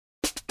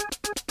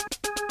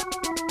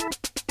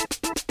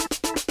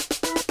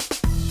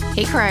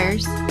Hey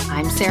Criers,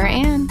 I'm Sarah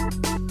Ann.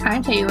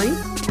 I'm Haley.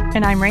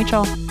 And I'm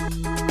Rachel.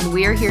 And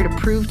we are here to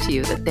prove to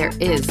you that there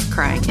is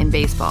crying in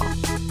baseball.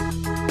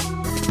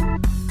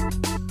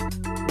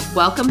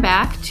 Welcome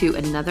back to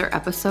another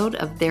episode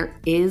of There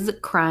Is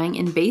Crying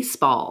in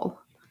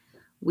Baseball.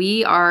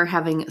 We are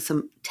having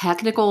some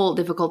technical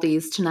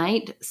difficulties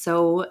tonight,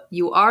 so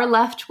you are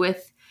left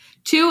with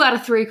 2 out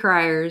of 3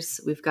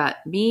 criers. We've got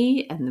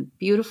me and the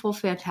beautiful,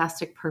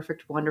 fantastic,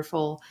 perfect,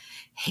 wonderful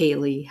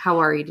Haley. How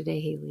are you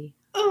today, Haley?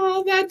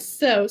 Oh, that's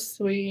so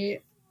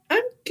sweet.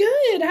 I'm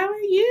good. How are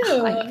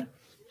you?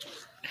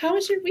 How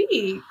was your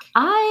week?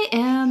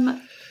 I'm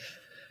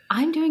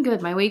doing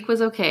good. My week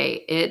was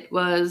okay. It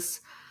was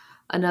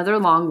another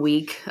long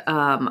week.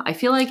 I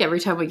feel like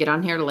every time we get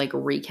on here to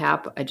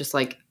recap, I just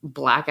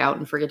black out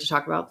and forget to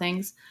talk about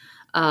things.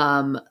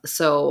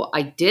 So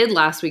I did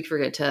last week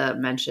forget to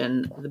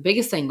mention the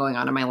biggest thing going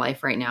on in my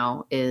life right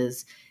now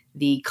is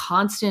the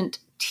constant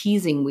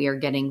teasing we are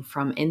getting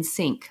from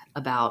NSYNC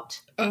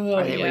about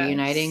are they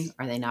reuniting?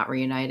 Are they not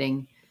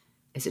reuniting?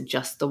 Is it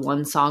just the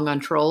one song on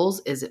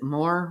Trolls? Is it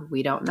more?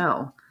 We don't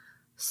know.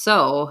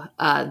 So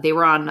they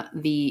were on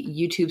the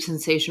YouTube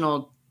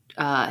sensational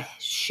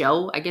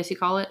show, I guess you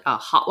call it,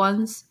 Hot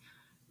Ones,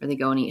 where they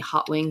go and eat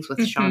hot wings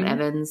with Sean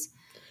Evans.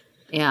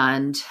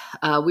 And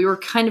we were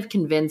kind of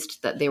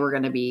convinced that they were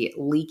going to be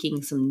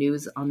leaking some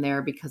news on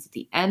there because at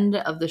the end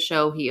of the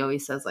show, he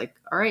always says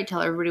all right,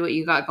 tell everybody what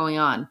you got going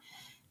on.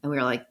 And we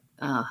were like,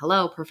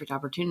 hello, perfect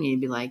opportunity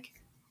to be like,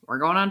 we're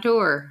going on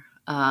tour.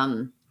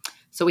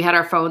 So we had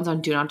our phones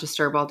on Do Not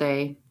Disturb all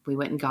day. We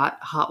went and got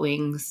hot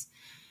wings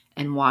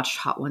and watched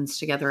Hot Ones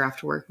together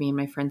after work, me and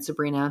my friend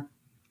Sabrina.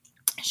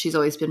 She's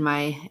always been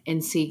my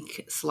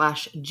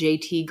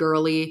NSYNC/JT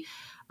girly.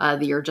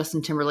 The year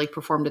Justin Timberlake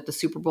performed at the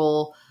Super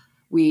Bowl,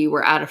 we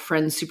were at a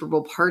friend's Super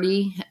Bowl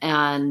party,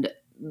 and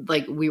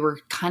we were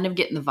kind of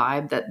getting the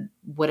vibe that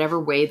whatever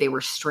way they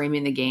were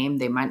streaming the game,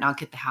 they might not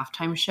get the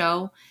halftime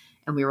show.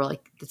 And we were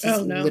like, this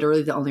is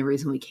literally the only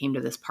reason we came to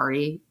this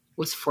party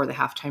was for the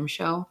halftime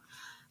show.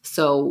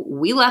 So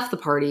we left the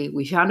party.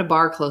 We found a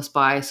bar close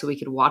by so we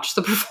could watch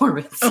the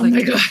performance. Oh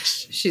my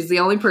gosh. She's the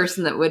only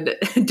person that would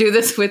do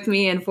this with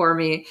me and for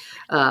me.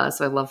 So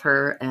I love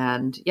her.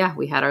 And yeah,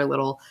 we had our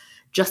little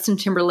Justin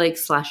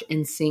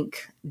Timberlake/NSYNC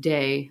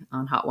day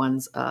on Hot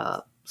Ones.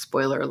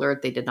 Spoiler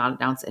alert, they did not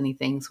announce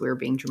anything. So we were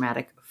being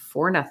dramatic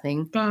for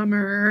nothing.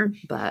 Bummer.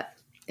 But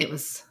it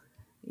was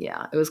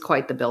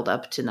quite the build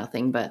up to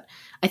nothing. But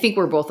I think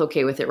we're both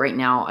okay with it right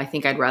now. I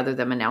think I'd rather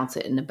them announce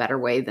it in a better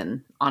way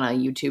than on a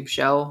YouTube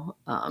show.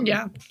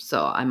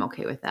 So I'm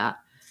okay with that.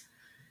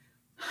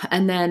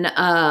 And then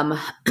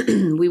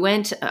we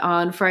went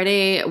on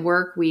Friday at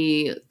work.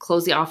 We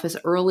closed the office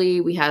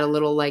early. We had a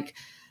little I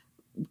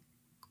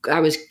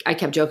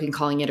kept joking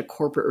calling it a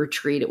corporate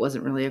retreat. It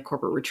wasn't really a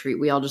corporate retreat.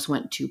 We all just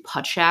went to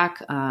Putt Shack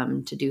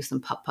to do some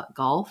putt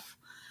golf.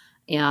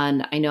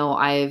 And I know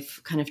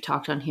I've kind of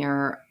talked on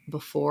here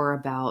before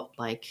about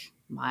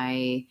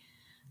my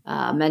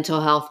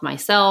mental health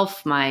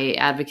myself, my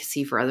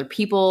advocacy for other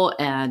people.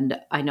 And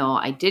I know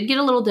I did get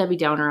a little Debbie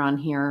Downer on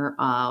here,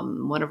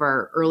 one of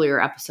our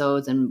earlier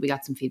episodes, and we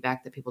got some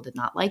feedback that people did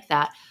not like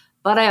that.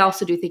 But I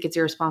also do think it's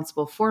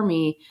irresponsible for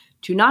me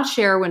to not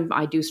share when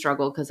I do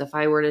struggle, because if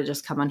I were to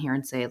just come on here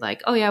and say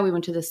oh yeah, we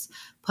went to this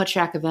Putt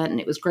Shack event and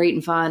it was great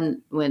and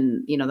fun,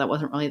 when, that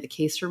wasn't really the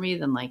case for me,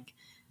 then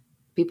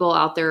people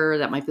out there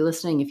that might be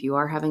listening, if you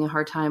are having a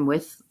hard time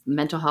with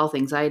mental health,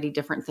 anxiety,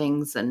 different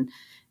things, and,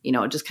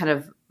 it just kind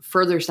of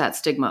furthers that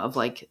stigma of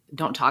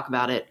don't talk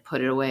about it,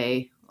 put it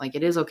away.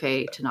 It is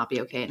okay to not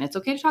be okay, and it's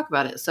okay to talk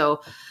about it.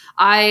 So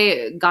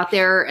I got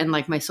there and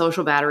my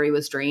social battery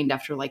was drained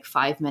after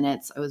 5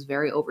 minutes. I was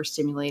very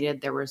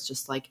overstimulated. There was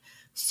just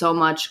so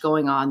much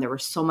going on. There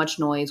was so much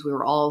noise. We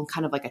were all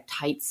kind of a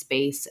tight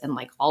space. And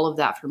all of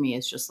that for me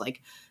is just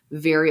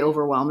very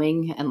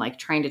overwhelming, and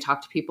trying to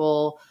talk to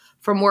people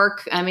from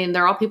work. I mean,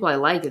 they're all people I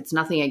like. It's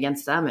nothing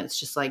against them. It's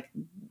just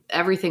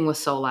everything was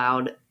so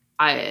loud.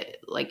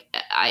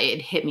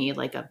 It hit me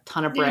like a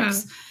ton of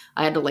bricks. Yeah.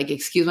 I had to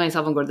excuse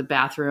myself and go to the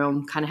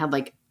bathroom. Kind of had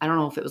I don't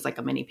know if it was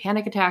a mini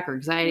panic attack or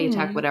anxiety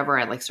attack, whatever.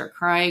 I'd start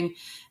crying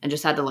and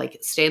just had to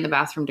stay in the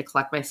bathroom to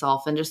collect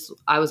myself. And just,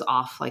 I was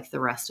off the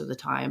rest of the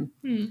time.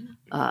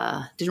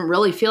 Didn't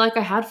really feel like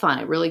I had fun.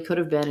 It really could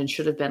have been and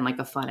should have been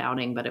a fun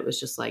outing, but it was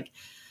just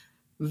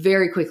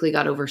very quickly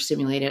got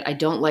overstimulated. I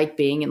don't like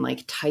being in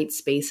tight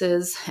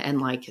spaces.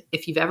 And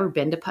if you've ever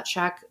been to Putt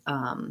Shack,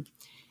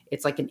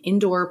 it's an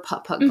indoor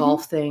putt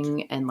golf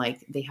thing. And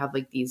they have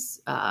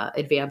these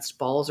advanced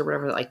balls or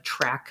whatever that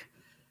track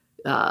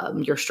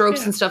your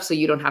strokes and stuff, so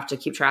you don't have to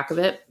keep track of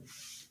it.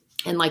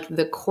 And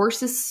the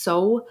course is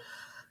so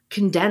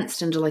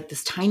condensed into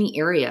this tiny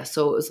area.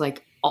 So it was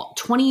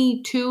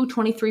 22,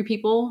 23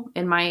 people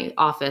in my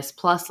office,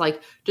 plus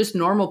just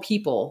normal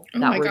people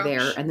that were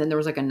there. And then there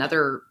was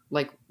another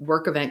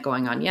work event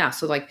going on. Yeah.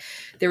 So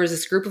there was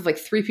this group of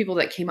 3 people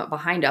that came up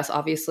behind us.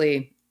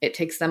 Obviously it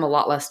takes them a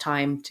lot less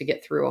time to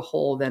get through a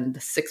hole than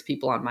the 6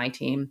 people on my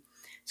team.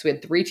 So we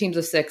had 3 teams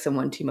of 6 and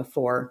 1 team of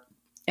 4.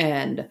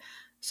 And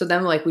So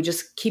then like we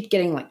just keep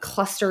getting like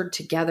clustered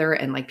together,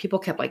 and like people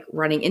kept like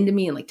running into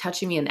me and like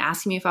touching me and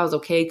asking me if I was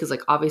okay, because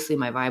like obviously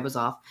my vibe was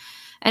off.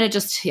 And it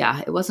just,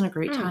 yeah, it wasn't a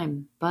great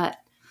time, but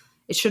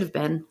it should have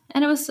been.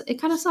 And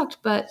it kind of sucked,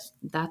 but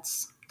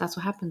that's what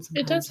happens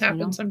sometimes. It does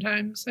happen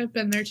sometimes. I've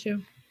been there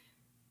too.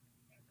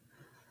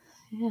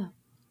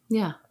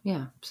 Yeah.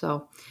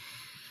 So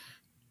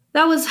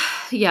that was,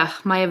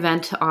 my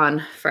event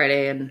on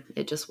Friday, and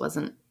it just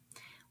wasn't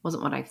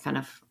what I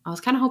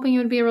was kind of hoping it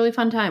would be a really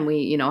fun time.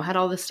 We, had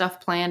all this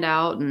stuff planned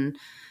out, and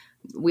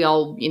we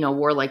all,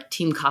 wore like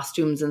team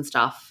costumes and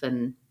stuff,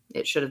 and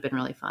it should have been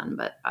really fun,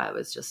 but I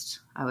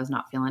was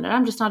not feeling it.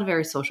 I'm just not a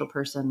very social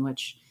person,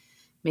 which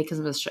may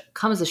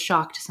come as a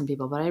shock to some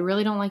people, but I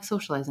really don't like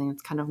socializing.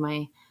 It's kind of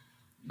my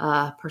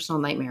personal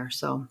nightmare.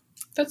 So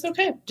that's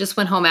okay. Just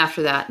went home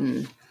after that,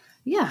 and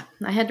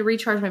I had to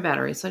recharge my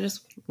battery. So I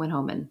just went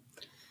home and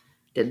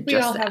did we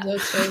just all that. have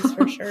those days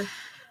for sure.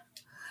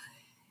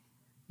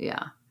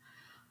 Yeah.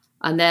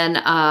 And then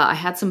I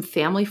had some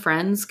family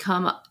friends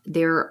come.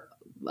 They're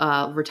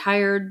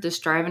retired,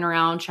 just driving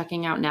around,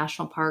 checking out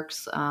national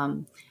parks.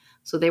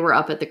 So they were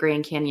up at the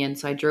Grand Canyon.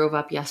 So I drove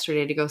up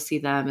yesterday to go see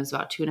them. It was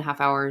about 2.5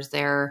 hours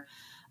there.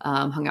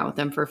 Hung out with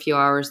them for a few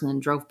hours, and then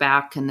drove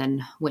back, and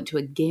then went to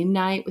a game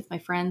night with my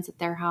friends at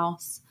their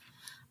house.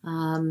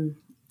 And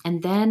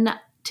then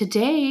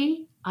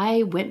today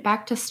I went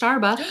back to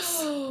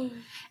Starbucks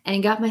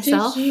and got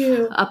myself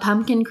a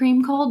pumpkin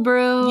cream cold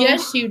brew.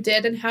 Yes, you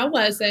did. And how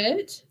was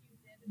it?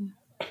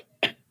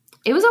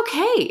 It was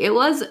okay. It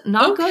was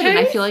not good. And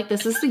I feel like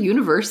this is the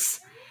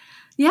universe.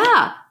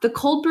 Yeah. The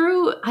cold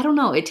brew, I don't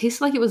know. It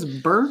tasted like it was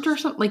burnt or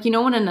something. Like,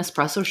 when an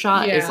espresso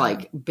shot is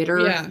like bitter.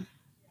 Yeah.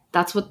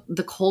 That's what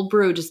the cold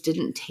brew just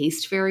didn't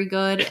taste very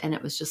good. And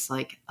it was just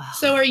like,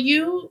 so are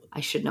you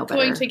I should know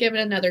better. Going to give it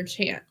another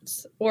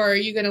chance? Or are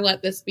you going to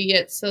let this be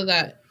it so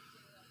that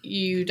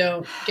you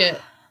don't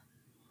get,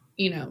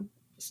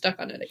 stuck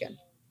on it again?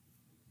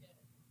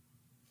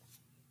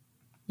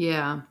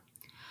 Yeah.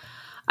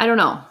 I don't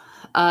know.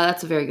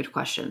 That's a very good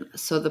question.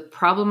 So the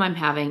problem I'm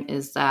having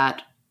is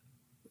that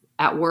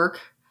at work,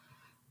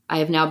 I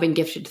have now been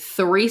gifted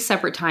 3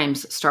 separate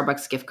times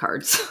Starbucks gift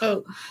cards.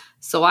 Oh.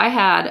 So I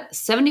had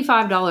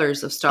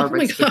 $75 of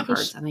Starbucks gift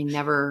cards, and I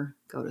never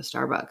go to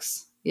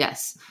Starbucks.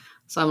 Yes.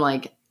 So I'm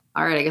like,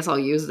 all right, I guess I'll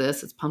use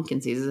this. It's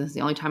pumpkin season. It's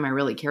the only time I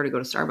really care to go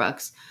to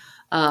Starbucks.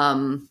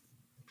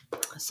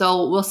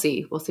 So we'll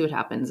see. We'll see what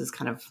happens is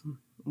kind of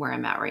where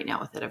I'm at right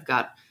now with it.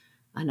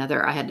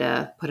 I had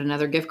to put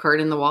another gift card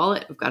in the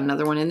wallet. I've got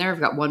another one in there. I've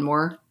got one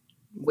more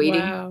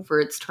waiting for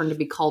its turn to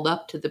be called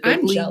up to the big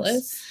leagues. I'm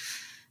jealous.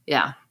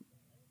 Yeah.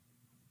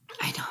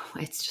 I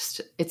know.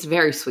 It's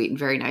very sweet and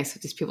very nice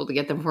of these people to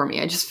get them for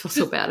me. I just feel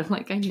so bad. I'm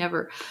like,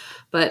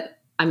 but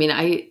I mean,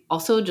 I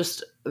also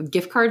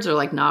gift cards are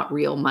like not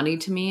real money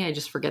to me. I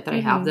just forget that I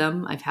have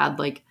them. I've had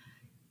like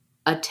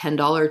a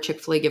 $10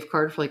 Chick-fil-A gift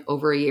card for like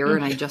over a year,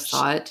 and I just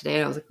saw it today.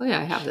 And I was like, oh yeah,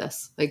 I have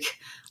this. Like,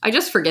 I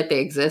just forget they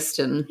exist.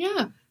 And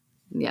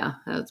yeah,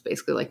 it's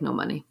basically like no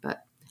money.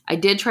 But I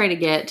did try to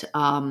get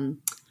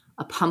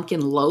a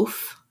pumpkin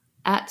loaf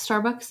at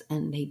Starbucks,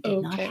 and they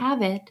did not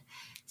have it.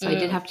 So I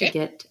did have to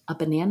get a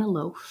banana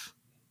loaf.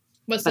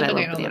 What's the banana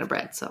loaf? I love banana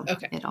bread, so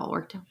it all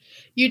worked out.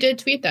 You did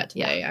tweet that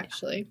today,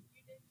 actually.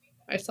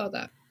 I saw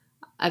that.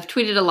 I've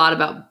tweeted a lot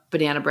about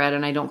banana bread,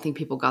 and I don't think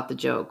people got the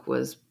joke.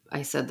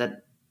 I said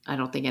that I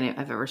don't think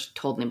I've ever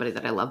told anybody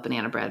that I love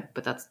banana bread,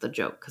 but that's the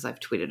joke, because I've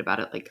tweeted about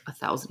it like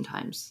 1,000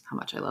 times how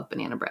much I love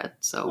banana bread.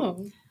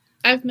 So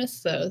I've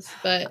missed those,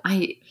 but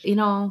I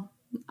know.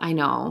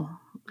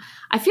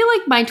 I feel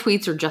like my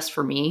tweets are just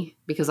for me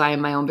because I am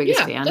my own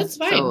biggest fan. That's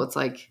fine. So it's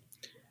like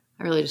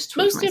I really just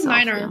tweet most for myself.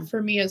 Most of mine are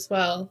for me as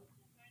well,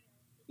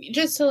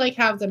 just to like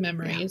have the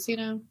memories,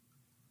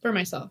 for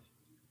myself.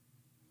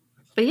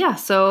 But yeah,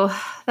 so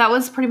that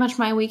was pretty much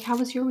my week. How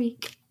was your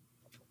week?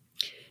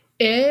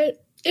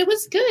 It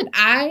was good.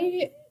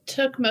 I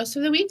took most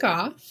of the week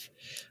off.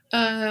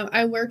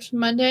 I worked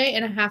Monday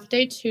and a half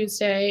day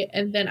Tuesday,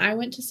 and then I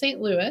went to St.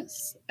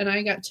 Louis, and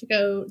I got to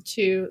go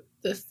to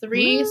the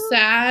 3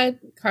 sad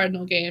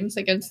Cardinal games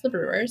against the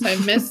Brewers. I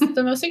missed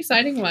the most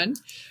exciting one.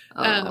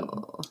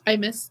 I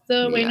missed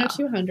the Wayno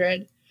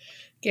 200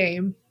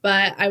 game,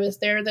 but I was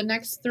there the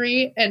next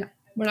 3, and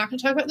we're not going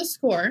to talk about the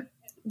score.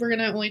 We're going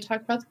to only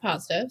talk about the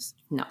positives.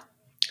 No.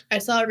 I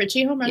saw a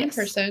Richie home run in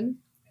person,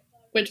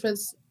 which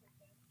was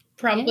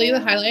probably the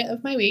highlight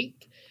of my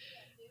week.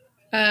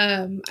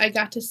 I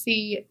got to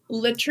see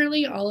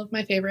literally all of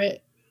my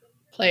favorite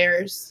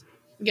players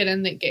get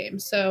in the game.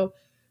 So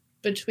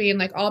between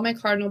like all my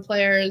Cardinal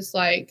players,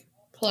 like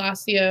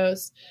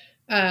Palacios,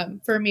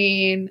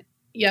 Fermin,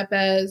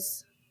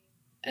 Yepes,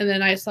 and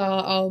then I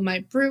saw all my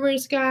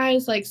Brewers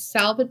guys like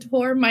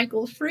Salvatore,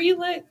 Michael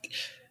Frelick.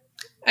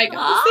 I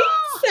got to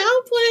see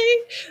Sal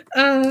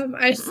play.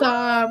 I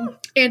saw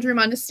Andrew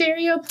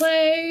Monasterio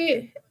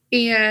play.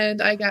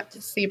 And I got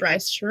to see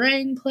Bryce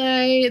Charang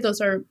play.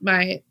 Those are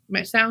my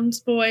Sounds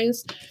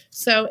boys.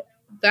 So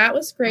that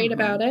was great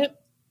about it.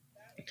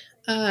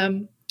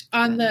 On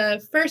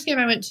the first game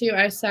I went to,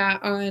 I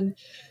sat on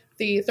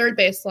the third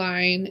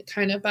baseline,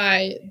 kind of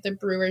by the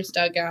Brewers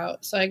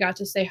dugout. So I got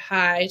to say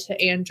hi to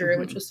Andrew,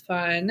 which was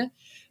fun.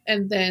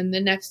 And then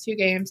the next 2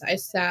 games, I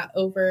sat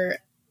over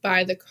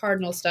by the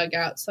Cardinals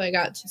dugout. So I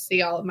got to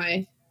see all of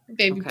my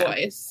baby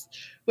boys,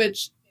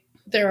 which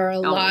there are a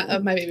lot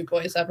of my baby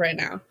boys up right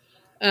now.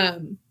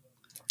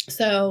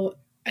 So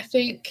I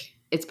think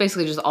it's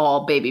basically just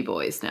all baby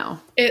boys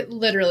now. It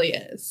literally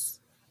is.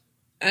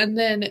 And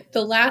then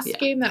the last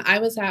game that I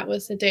was at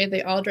was the day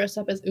they all dressed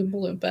up as Oompa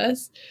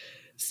Loompas.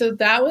 So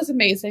that was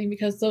amazing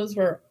because those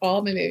were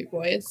all my baby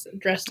boys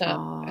dressed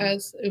up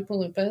as Oompa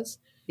Loompas.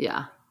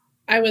 Yeah.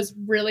 I was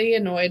really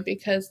annoyed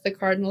because the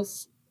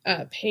Cardinals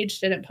page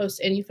didn't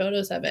post any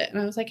photos of it. And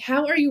I was like,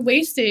 how are you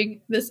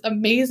wasting this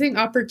amazing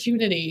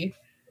opportunity?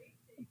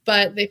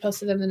 But they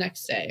posted them the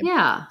next day.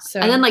 Yeah. So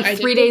and then like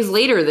 3 days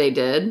later they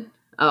did.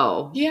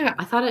 Oh. Yeah.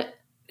 I thought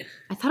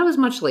it was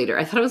much later.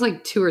 I thought it was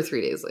like 2 or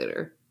 3 days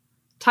later.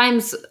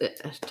 Time's an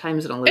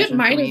illusion. It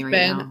might have right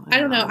been. Now. I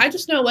don't know. I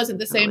just know it wasn't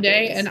the same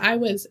day, and I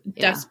was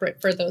desperate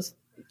for those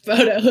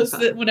photos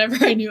that whenever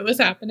I knew it was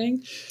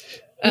happening.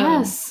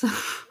 Yes.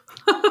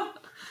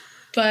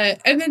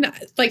 But and then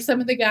like some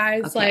of the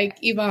guys like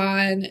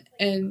Yvonne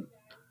and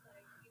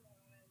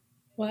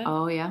what?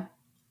 Oh yeah.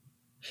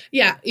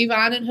 Yeah,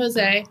 Yvonne and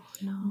Jose. Oh,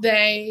 no.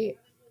 They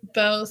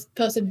both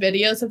posted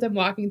videos of them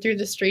walking through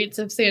the streets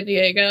of San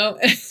Diego.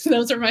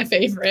 Those are my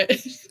favorite.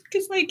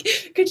 Because,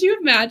 like, could you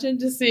imagine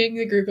just seeing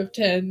a group of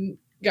 10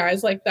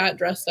 guys like that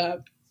dressed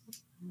up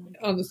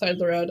on the side of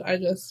the road?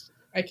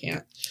 I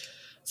can't.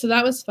 So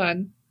that was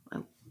fun.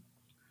 It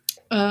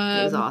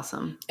was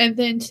awesome. And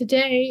then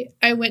today,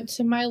 I went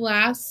to my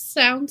last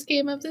Sounds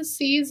game of the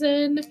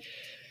season.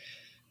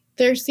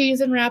 Their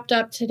season wrapped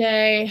up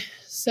today.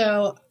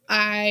 So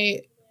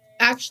I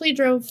actually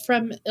drove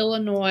from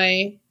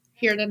Illinois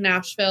here to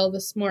Nashville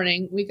this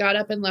morning. We got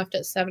up and left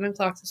at 7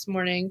 o'clock this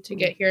morning to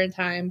get here in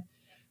time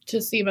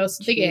to see most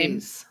of the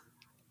games.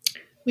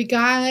 We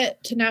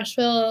got to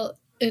Nashville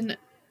in,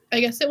 I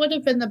guess it would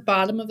have been the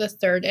bottom of the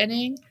 3rd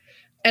inning.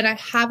 And I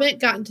haven't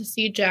gotten to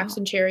see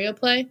Jackson Cherio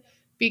play.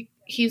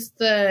 He's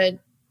the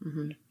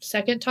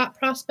second top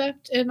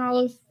prospect in all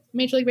of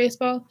Major League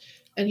Baseball.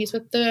 And he's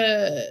with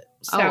the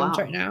Sounds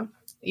right now.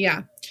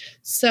 Yeah.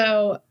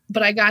 So,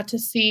 but I got to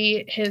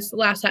see his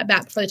last at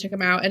bat before they took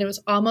him out, and it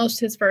was almost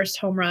his first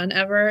home run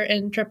ever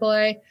in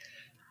AAA,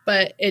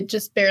 but it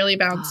just barely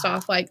bounced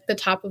off like the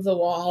top of the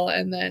wall,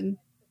 and then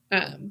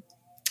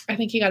I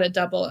think he got a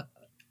double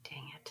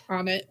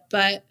on it.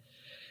 But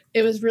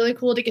it was really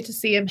cool to get to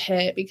see him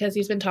hit because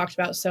he's been talked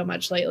about so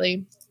much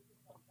lately,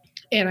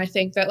 and I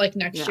think that like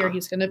next year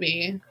he's going to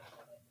be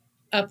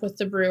up with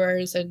the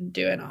Brewers and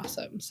doing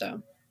awesome.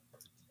 So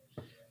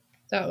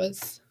that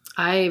was.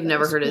 I've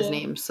never heard his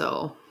name,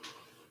 so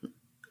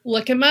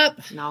look him up.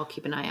 And I'll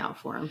keep an eye out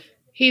for him.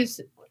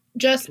 He's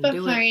just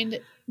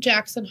behind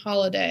Jackson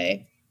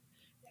Holiday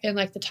in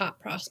like the top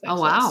prospects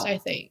list, I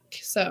think.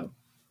 So,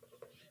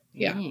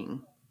 yeah.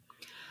 Dang.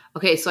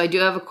 Okay, so I do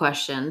have a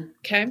question.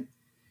 Okay.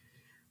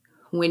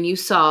 When you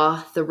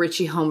saw the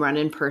Richie home run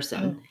in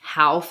person,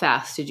 how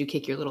fast did you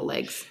kick your little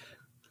legs?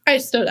 I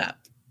stood up,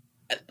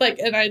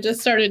 and I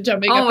just started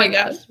jumping up and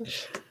down.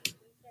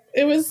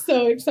 It was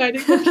so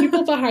exciting. The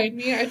people behind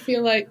me, I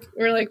feel like,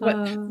 were like,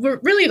 what? We're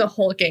really the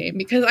whole game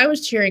because I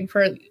was cheering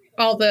for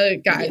all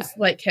the guys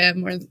like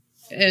him,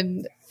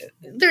 and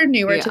they're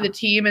newer to the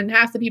team, and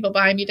half the people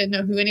behind me didn't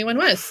know who anyone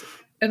was,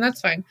 and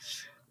that's fine.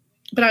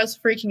 But I was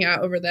freaking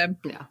out over them.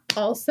 Yeah.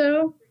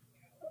 Also,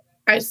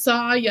 I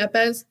saw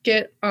Yepes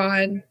get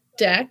on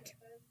deck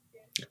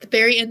at the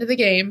very end of the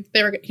game.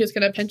 He was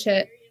going to pinch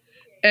hit,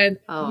 and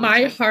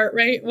my heart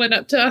rate went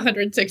up to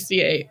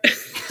 168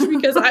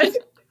 because I.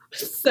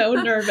 So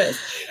nervous.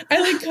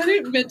 I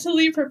couldn't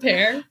mentally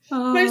prepare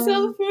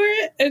myself for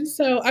it. And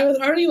so I was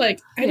already I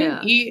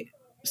didn't eat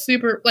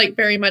super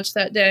very much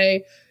that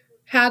day.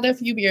 Had a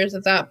few beers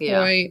at that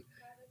point.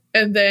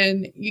 And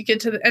then you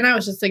get to and I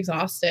was just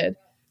exhausted.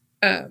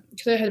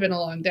 Because it had been a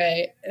long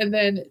day. And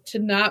then to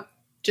not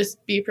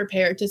just be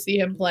prepared to see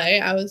him play,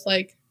 I was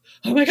like,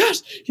 oh my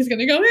gosh, he's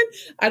gonna go in.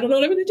 I don't know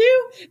what I'm gonna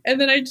do. And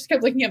then I just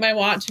kept looking at my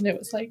watch and it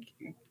was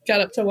got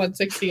up to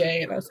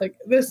 168 and I was like,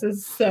 this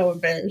is so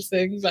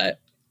embarrassing, but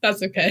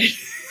that's okay. And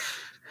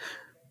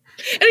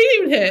he didn't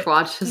even hit.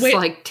 Watch just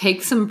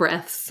take some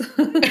breaths.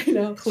 I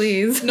know.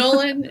 Please.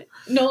 Nolan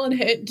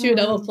hit 2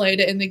 double play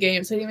to end the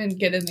game, so he didn't even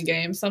get in the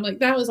game. So I'm like,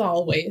 that was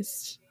all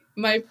waste.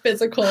 My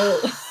physical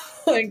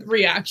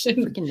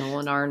reaction. Freaking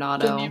Nolan Arenado.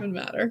 Didn't even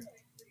matter.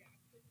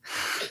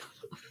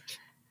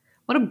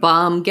 What a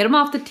bum. Get him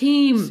off the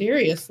team.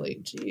 Seriously,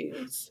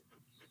 jeez.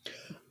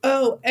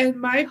 Oh, and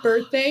my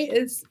birthday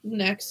is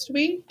next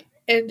week.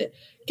 And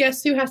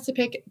guess who has to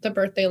pick the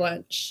birthday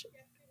lunch?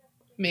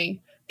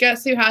 Me.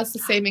 Guess who has the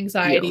same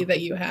anxiety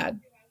that you had?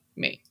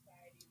 Me.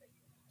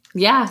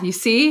 Yeah, you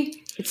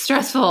see? It's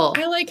stressful.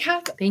 I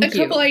have a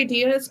couple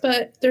ideas,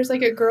 but there's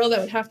a girl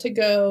that would have to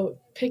go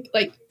pick,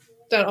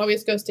 that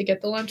always goes to get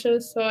the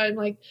lunches. So I'm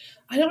I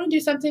don't want to do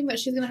something that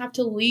she's going to have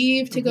to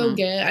leave to go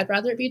get. I'd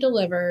rather it be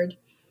delivered.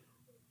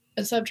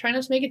 And so I'm trying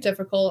not to make it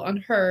difficult on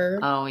her.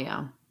 Oh,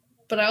 yeah.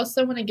 but I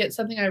also want to get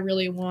something I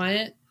really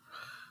want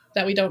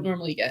that we don't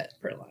normally get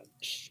for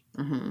lunch.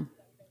 Mm-hmm.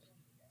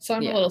 So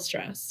I'm a little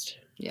stressed.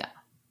 Yeah.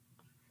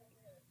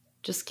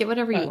 Just get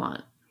whatever you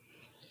want.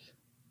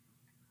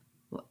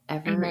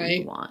 Whatever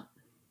you want.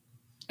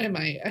 I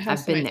might. I have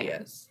some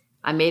ideas.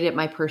 I made it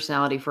my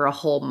personality for a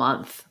whole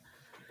month.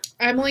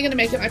 I'm only going to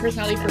make it my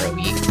personality for a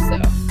week,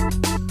 so.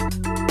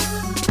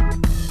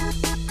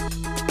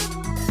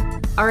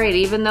 All right,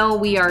 even though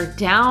we are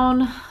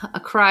down a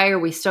crier,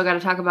 we still got to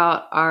talk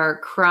about our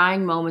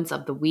crying moments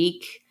of the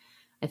week.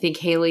 I think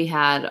Haley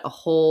had a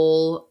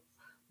whole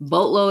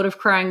boatload of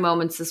crying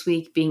moments this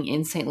week being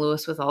in St.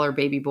 Louis with all her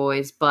baby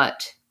boys,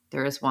 but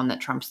there is one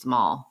that trumps them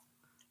all.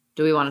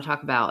 Do we want to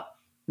talk about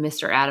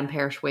Mr. Adam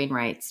Parrish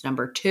Wainwright's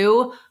number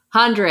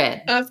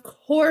 200? Of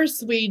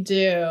course we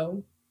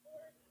do.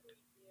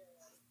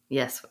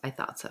 Yes, I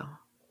thought so.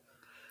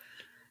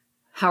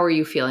 How are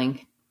you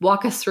feeling?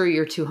 Walk us through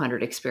your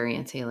 200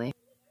 experience, Haley.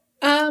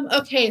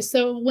 Okay,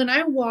 so when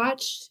I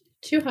watched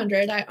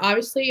 200, I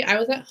was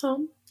at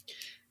home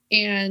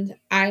and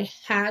I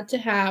had to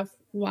have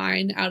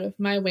wine out of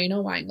my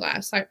Wayno wine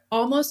glass. I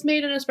almost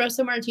made an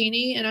espresso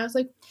martini and I was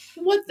like,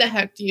 what the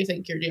heck do you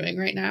think you're doing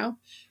right now?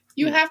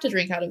 You have to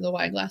drink out of the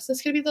wine glass.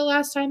 This could be the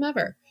last time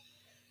ever.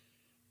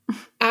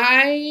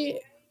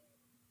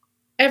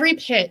 Every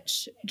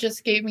pitch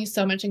just gave me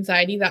so much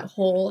anxiety that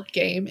whole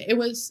game. It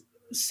was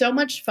so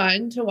much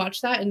fun to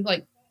watch that and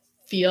like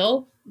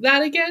feel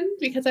that again,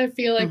 because I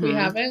feel like we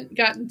haven't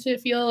gotten to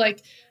feel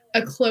like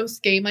a close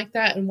game like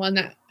that and one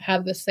that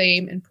had the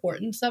same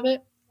importance of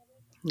it.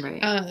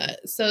 Right.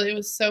 So it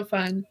was so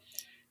fun.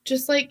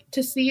 Just like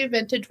to see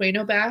vintage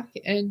Wayno back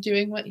and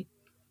doing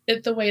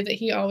it the way that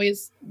he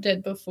always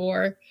did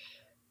before,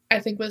 I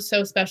think was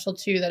so special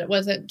too, that it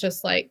wasn't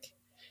just like,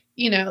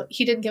 he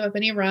didn't give up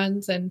any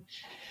runs and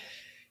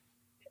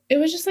it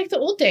was just like the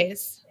old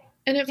days.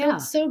 And it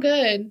felt so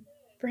good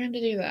for him to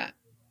do that.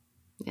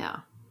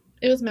 Yeah.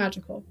 It was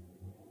magical.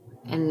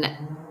 And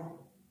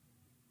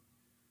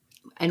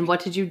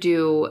what did you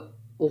do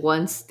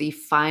once the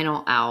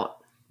final out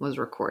was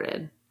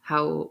recorded?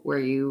 How were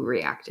you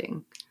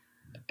reacting?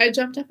 I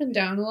jumped up and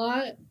down a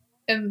lot,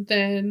 and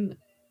then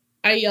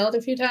I yelled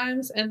a few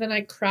times, and then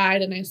I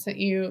cried, and I sent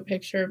you a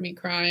picture of me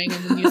crying,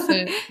 and then you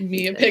sent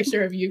me a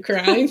picture of you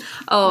crying.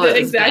 Oh,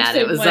 it was bad.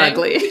 It was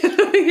ugly.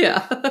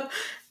 Yeah.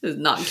 It was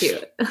not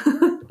cute.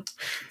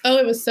 Oh,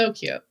 it was so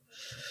cute.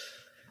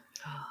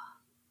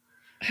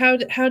 How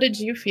did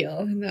you feel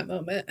in that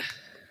moment?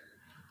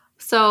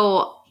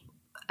 So,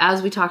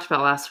 as we talked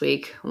about last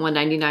week,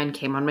 199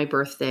 came on my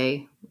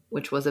birthday,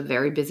 which was a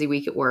very busy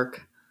week at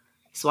work.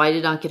 So I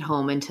did not get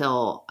home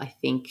until I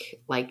think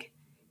like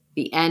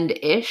the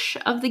end-ish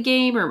of the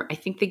game, or I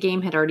think the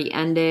game had already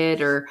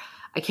ended, or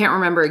I can't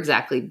remember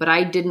exactly, but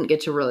I didn't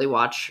get to really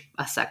watch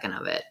a second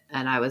of it.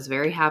 And I was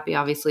very happy,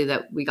 obviously,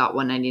 that we got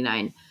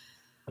 199.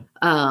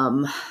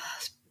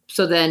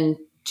 So then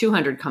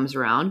 200 comes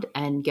around,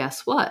 and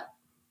guess what?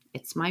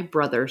 It's my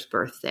brother's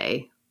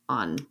birthday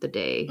on the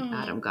day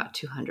Adam got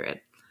 200.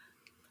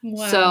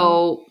 Wow.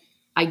 So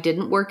I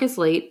didn't work as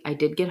late. I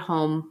did get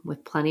home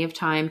with plenty of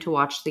time to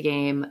watch the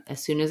game. As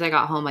soon as I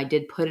got home, I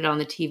did put it on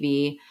the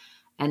TV,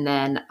 and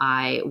then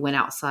I went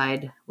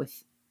outside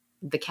with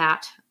the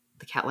cat.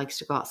 The cat likes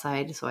to go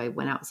outside, so I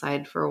went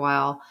outside for a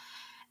while.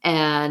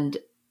 And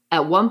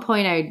at one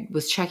point I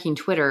was checking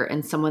Twitter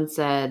and someone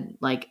said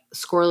like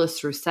scoreless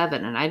through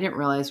 7, and I didn't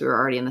realize we were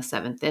already in the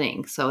 7th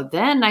inning. So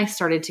then I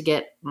started to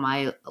get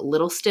my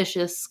little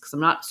stitious, because I'm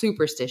not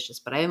superstitious,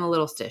 but I am a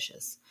little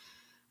stitious.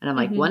 And I'm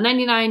like,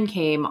 199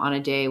 came on a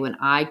day when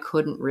I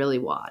couldn't really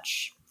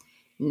watch.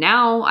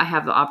 Now I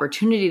have the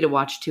opportunity to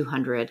watch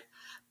 200,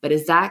 but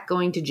is that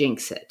going to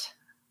jinx it?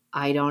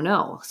 I don't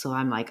know. So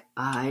I'm like,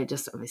 I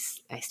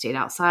stayed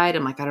outside.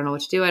 I'm like, I don't know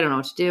what to do. I don't know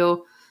what to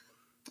do.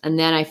 And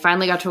then I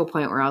finally got to a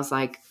point where I was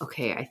like,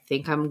 okay, I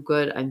think I'm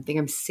good. I think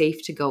I'm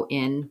safe to go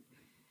in.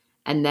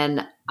 And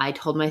then I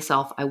told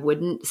myself I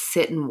wouldn't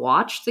sit and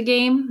watch the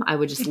game. I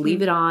would just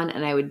leave it on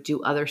and I would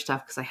do other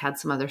stuff because I had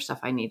some other stuff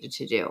I needed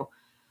to do.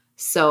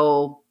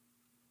 So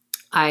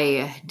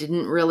I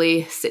didn't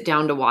really sit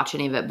down to watch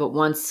any of it. But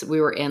once we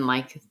were in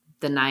like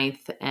the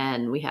 9th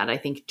and we had, I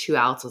think, 2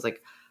 outs, I was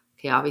like,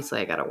 okay, obviously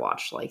I got to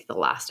watch like the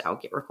last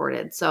out get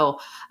recorded. So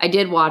I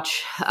did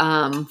watch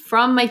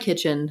from my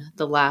kitchen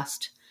the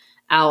last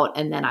out,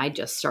 and then I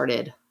just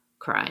started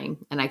crying,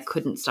 and I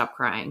couldn't stop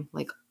crying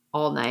like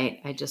all night.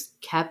 I just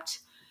kept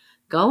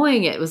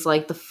going. It was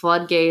like the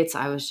floodgates.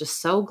 I was just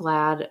so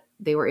glad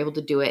they were able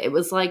to do it. It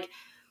was like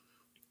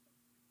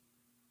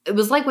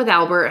with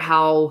Albert,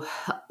 how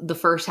the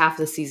first half of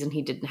the season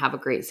he didn't have a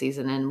great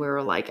season, and we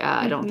were like,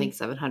 I don't think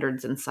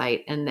 700's in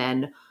sight. And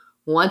then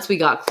once we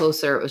got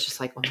closer, it was just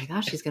like, oh my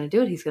gosh, he's going to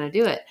do it. He's going to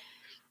do it.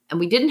 And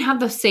we didn't have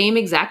the same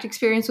exact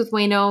experience with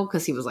Wayno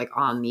because he was like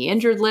on the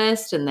injured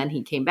list, and then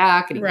he came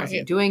back and he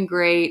wasn't doing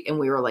great. And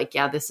we were like,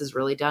 yeah, this is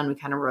really done. We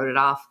kind of wrote it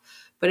off,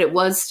 but it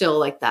was still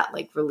like that,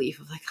 like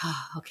relief of like,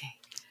 oh, okay,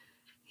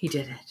 he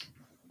did it.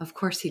 Of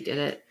course he did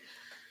it.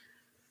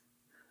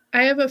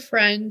 I have a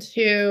friend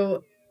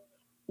who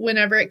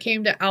whenever it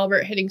came to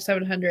Albert hitting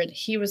 700,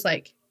 he was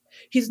like,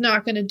 he's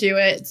not going to do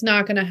it. It's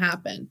not going to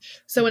happen.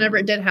 So whenever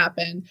it did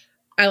happen,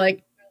 I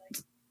like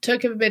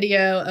took a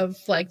video of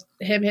like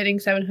him hitting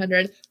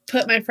 700,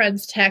 put my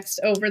friend's text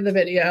over the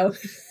video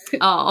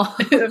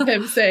of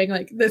him saying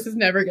like, this is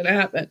never going to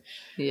happen.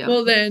 Yeah.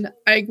 Well, then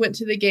I went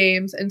to the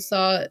games and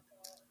saw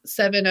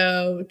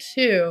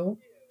 701,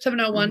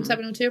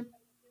 702.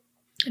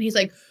 And he's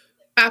like,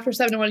 after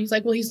 701, he's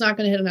like, well, he's not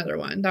going to hit another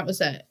one. That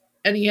was it.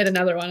 And he hit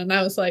another one. And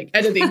I was like,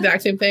 I did the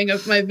exact same thing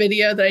of my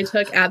video that I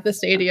took at the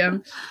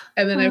stadium.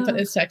 And then I put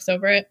his text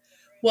over it.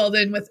 Well,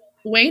 then with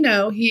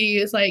Wayno, he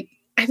is like,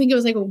 I think it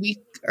was like a week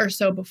or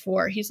so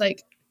before. He's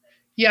like,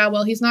 yeah,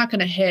 well, he's not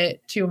going to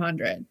hit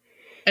 200.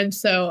 And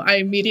so I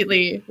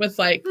immediately was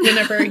like,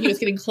 whenever he was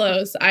getting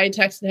close, I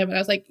texted him and I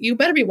was like, you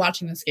better be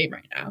watching this game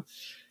right now.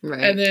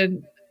 Right. And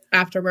then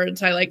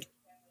afterwards, I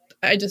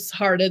just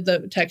hearted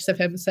the text of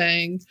him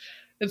saying,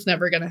 it's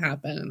never going to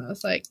happen. And I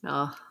was like,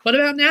 what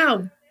about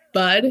now,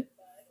 bud?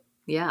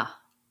 Yeah.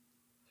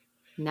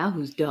 Now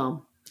who's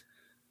dumb?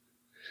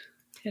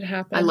 It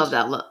happened. I love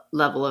that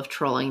level of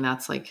trolling.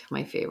 That's like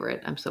my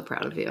favorite. I'm so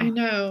proud of you. I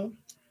know.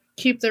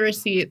 Keep the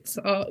receipts.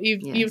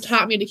 You've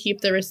taught me to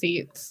keep the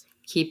receipts.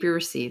 Keep your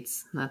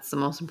receipts. That's the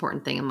most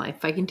important thing in life.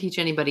 If I can teach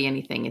anybody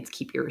anything, it's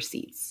keep your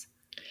receipts.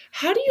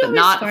 How do you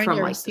always find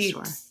your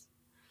receipts?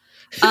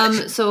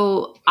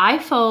 So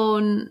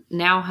iPhone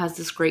now has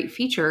this great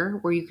feature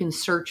where you can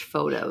search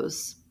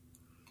photos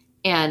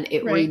and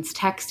it reads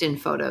text in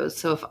photos.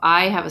 So if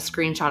I have a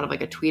screenshot of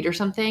like a tweet or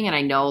something and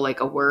I know like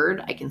a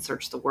word, I can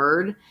search the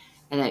word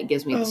and then it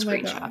gives me the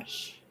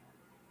screenshot.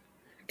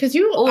 Because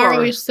you are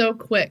always so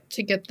quick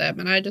to get them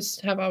and I just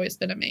have always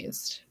been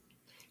amazed.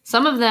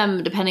 Some of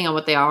them, depending on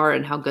what they are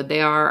and how good they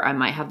are, I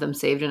might have them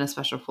saved in a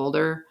special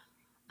folder.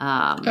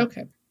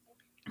 Okay.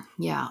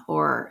 Yeah,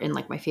 or in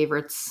like my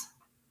favorites.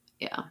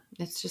 Yeah,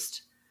 it's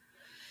just,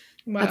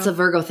 that's a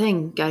Virgo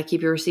thing. Got to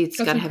keep your receipts.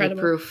 Got to have your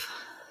proof.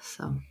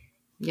 So,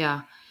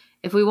 yeah.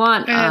 If we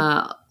want,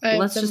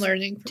 let's just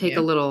take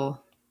a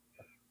little,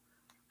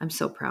 I'm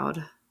so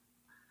proud.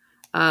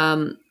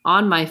 On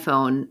my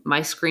phone,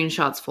 my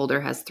screenshots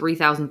folder has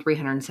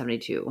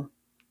 3,372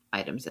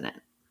 items in it.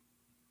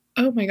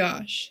 Oh my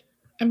gosh.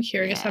 I'm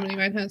curious how many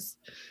mine has.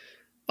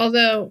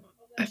 Although,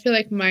 I feel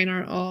like mine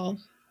aren't all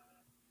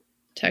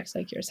text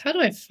like yours. How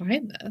do I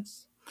find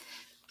this?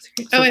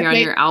 So if you're on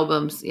your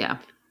albums,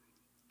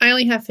 I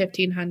only have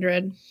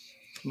 1,500.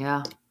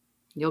 Yeah.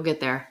 You'll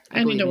get there.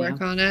 I need to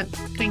work on it.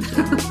 Thank you.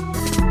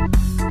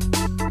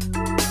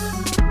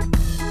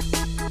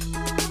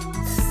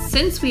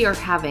 Since we are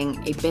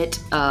having a bit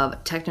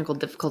of technical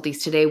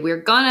difficulties today,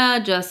 we're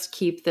gonna just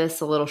keep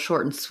this a little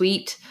short and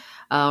sweet.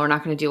 We're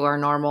not gonna do our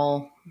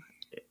normal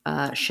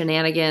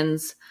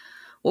shenanigans.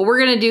 What we're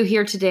going to do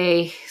here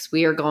today is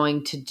we are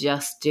going to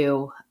just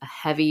do a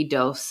heavy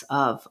dose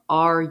of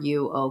Are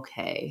You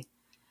Okay?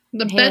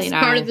 The best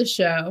part of the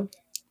show.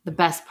 The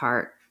best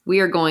part.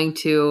 We are going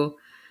to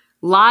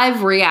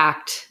live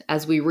react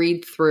as we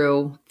read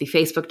through the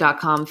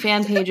Facebook.com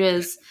fan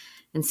pages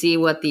and see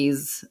what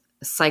these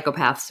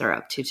psychopaths are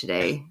up to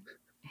today.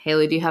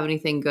 Haley, do you have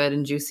anything good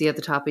and juicy at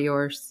the top of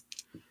yours?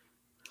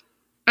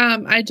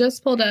 I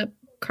just pulled up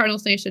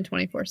Cardinals Nation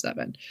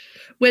 24/7,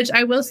 which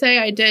I will say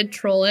I did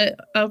troll it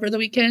over the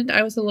weekend.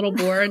 I was a little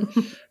bored.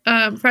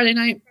 Friday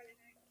night,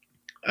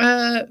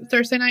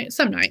 Thursday night,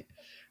 some night.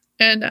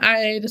 And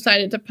I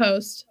decided to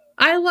post,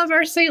 I love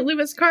our St.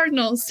 Louis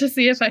Cardinals, to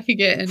see if I could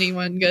get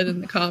anyone good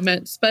in the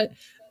comments. But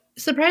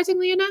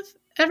surprisingly enough,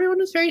 everyone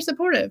was very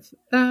supportive.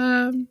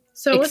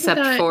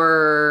 Except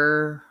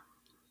for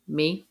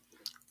me?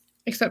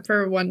 Except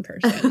for one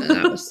person, and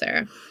that was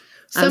Sarah.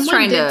 I was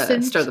trying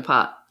to stir the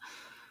pot.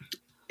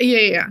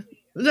 Yeah.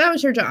 That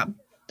was your job.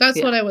 That's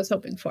what I was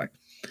hoping for.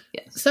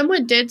 Yes.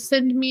 Someone did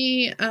send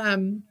me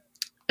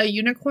a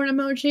unicorn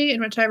emoji, in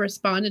which I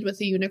responded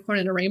with a unicorn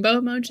and a rainbow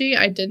emoji.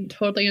 I didn't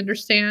totally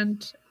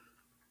understand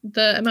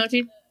the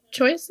emoji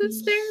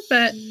choices there,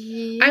 but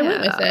I went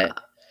with it.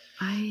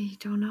 I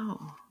don't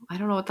know. I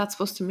don't know what that's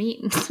supposed to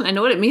mean. I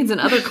know what it means in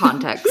other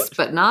contexts,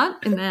 but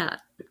not in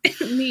that.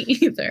 Me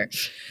either.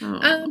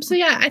 Oh. So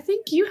yeah, I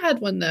think you had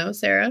one though,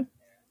 Sarah.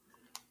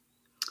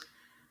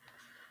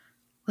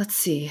 Let's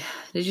see.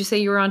 Did you say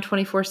you were on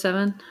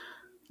 24/7?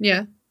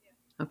 Yeah.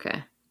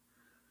 Okay.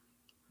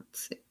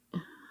 Let's see.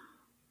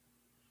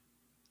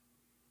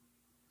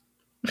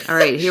 All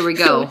right, here we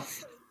go.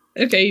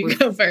 Okay, you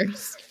go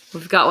first.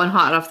 We've got one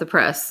hot off the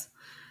press.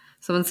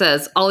 Someone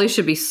says, Ollie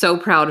should be so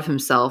proud of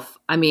himself.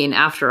 I mean,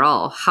 after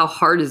all, how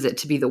hard is it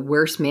to be the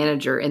worst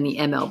manager in the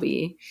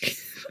MLB?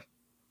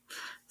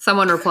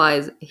 Someone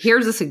replies,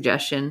 here's a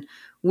suggestion.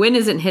 Wynn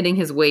isn't hitting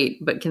his weight,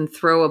 but can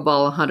throw a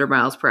ball 100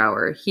 miles per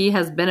hour. He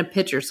has been a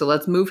pitcher, so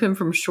let's move him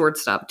from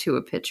shortstop to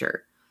a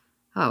pitcher.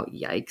 Oh,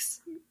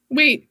 yikes.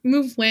 Wait,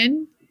 move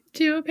Wynn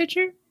to a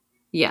pitcher?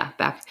 Yeah,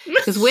 back.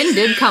 Because Wynn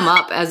did come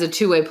up as a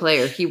two-way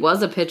player. He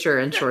was a pitcher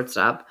and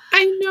shortstop.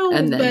 I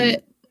know,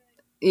 but...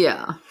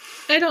 Yeah.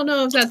 I don't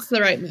know if that's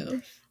the right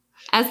move.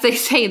 As they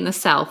say in the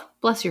South,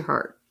 bless your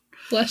heart.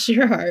 Bless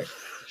your heart.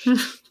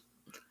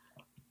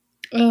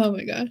 Oh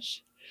my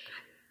gosh.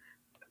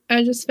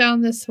 I just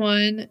found this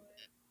one.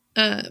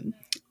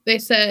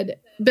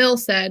 Bill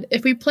said,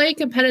 if we play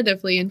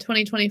competitively in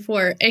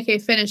 2024,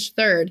 AK finish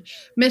third,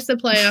 miss the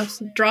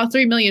playoffs, draw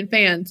 3 million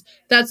fans,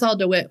 that's all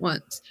DeWitt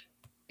wants.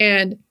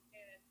 And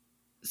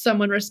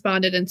someone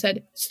responded and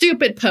said,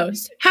 stupid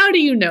post. How do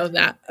you know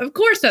that? Of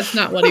course that's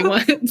not what he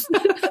wants.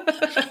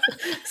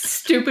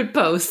 Stupid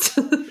post.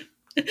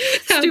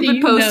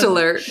 Stupid post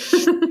alert.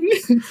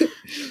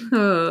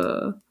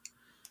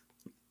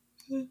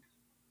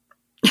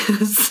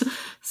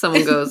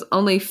 Someone goes,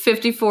 only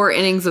 54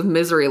 innings of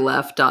misery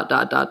left, ...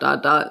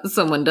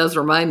 Someone does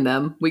remind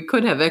them, we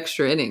could have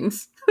extra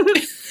innings.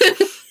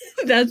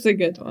 That's a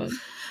good one.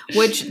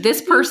 Which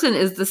this person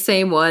is the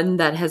same one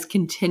that has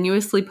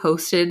continuously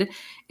posted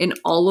in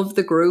all of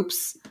the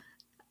groups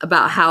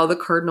about how the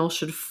Cardinals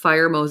should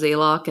fire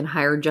Mozeliak and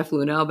hire Jeff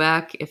Luhnow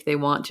back if they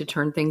want to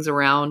turn things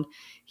around.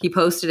 He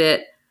posted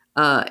it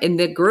in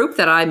the group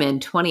that I'm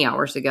in 20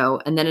 hours ago,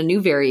 and then a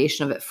new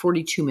variation of it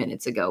 42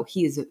 minutes ago.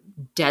 He is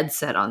dead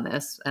set on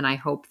this, and I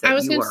hope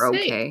that you are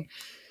okay.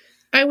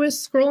 I was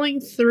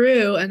scrolling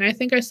through, and I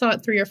think I saw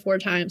it 3 or 4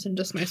 times in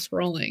just my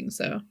scrolling,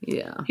 so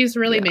yeah, he's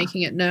really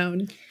making it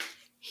known.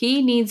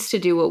 He needs to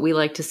do what we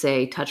like to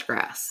say, touch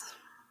grass.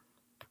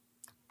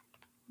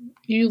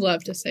 You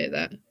love to say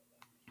that.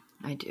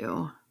 I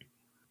do.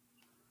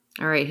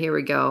 All right, here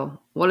we go.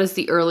 What is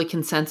the early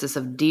consensus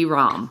of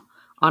D-Rom?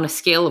 On a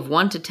scale of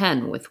 1 to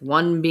 10, with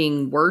 1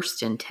 being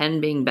worst and 10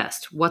 being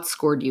best, what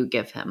score do you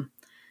give him?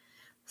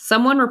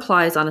 Someone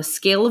replies, on a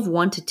scale of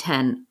 1 to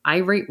 10, I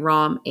rate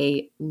Rom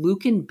a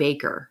Lucan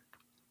Baker.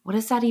 What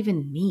does that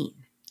even mean?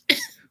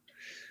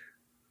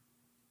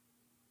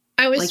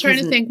 I was trying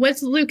to think,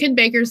 what's Lucan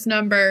Baker's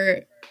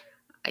number?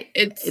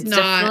 It's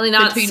definitely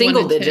not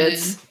single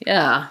digits. 10.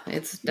 Yeah,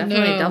 it's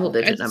definitely a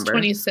double-digit number.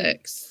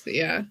 26,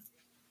 yeah.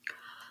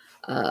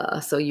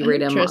 So you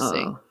rate him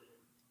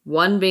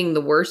 1 being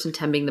the worst and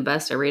 10 being the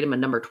best. I rate him a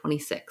number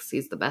 26.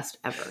 He's the best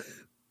ever.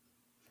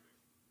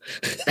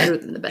 Better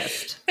than the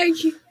best. I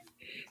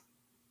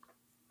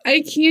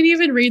can't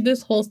even read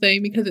this whole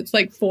thing because it's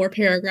like 4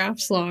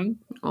 paragraphs long.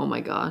 Oh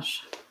my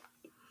gosh.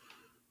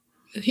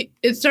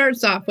 It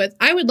starts off with,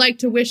 I would like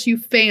to wish you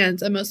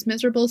fans a most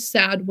miserable,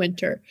 sad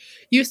winter.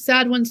 You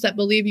sad ones that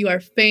believe you are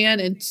fan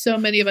and so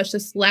many of us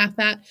just laugh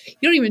at.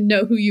 You don't even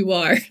know who you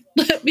are.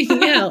 Let me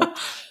yell.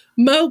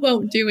 Mo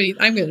won't do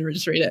anything. I'm going to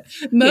just read it.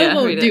 Mo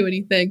won't do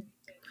anything.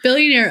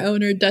 Billionaire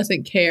owner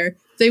doesn't care.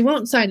 They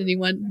won't sign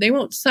anyone. They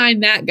won't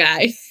sign that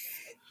guy.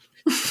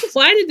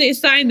 Why did they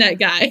sign that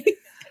guy?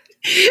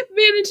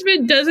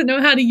 Management doesn't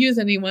know how to use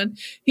anyone.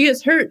 He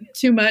is hurt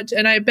too much,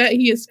 and I bet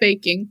he is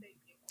faking.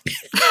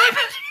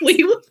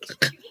 We will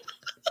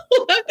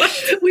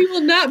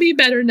not be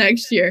better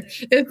next year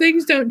if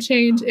things don't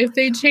change. If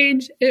they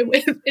change it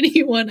with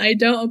anyone I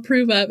don't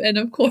approve of, and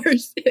of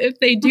course, if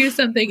they do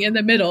something in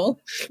the middle,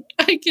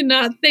 I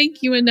cannot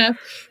thank you enough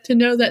to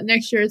know that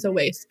next year is a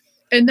waste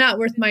and not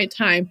worth my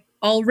time.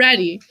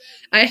 Already,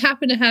 I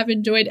happen to have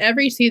enjoyed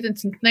every season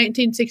since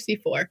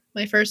 1964,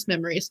 my first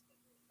memories.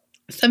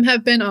 Some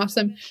have been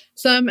awesome,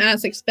 some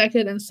as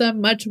expected, and some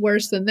much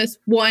worse than this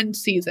one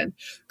season.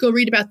 Go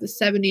read about the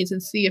 70s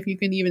and see if you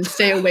can even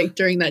stay awake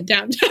during that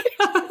downtime.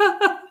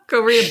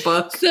 Go read a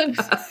book.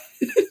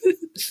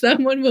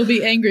 Someone will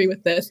be angry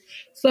with this.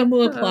 Some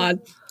will applaud.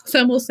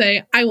 Some will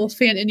say, I will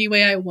fan any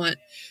way I want.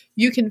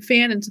 You can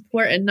fan and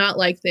support and not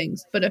like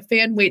things, but a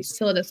fan waits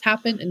till it has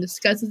happened and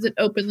discusses it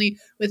openly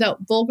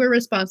without vulgar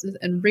responses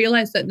and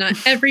realize that not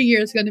every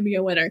year is going to be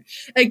a winner.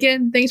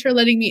 Again, thanks for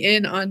letting me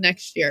in on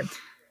next year.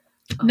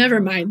 Never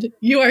mind.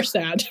 You are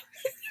sad.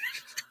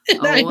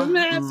 And I'm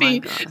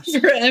happy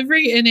for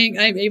every inning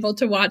I'm able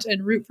to watch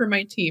and root for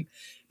my team.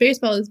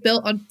 Baseball is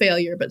built on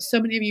failure, but so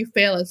many of you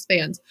fail as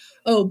fans.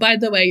 Oh, by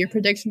the way, your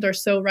predictions are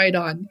so right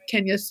on.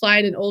 Can you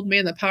slide an old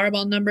man the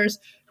Powerball numbers?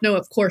 No,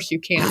 of course you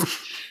can.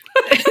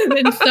 And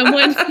then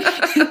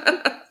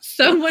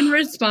someone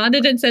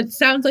responded and said,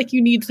 sounds like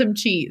you need some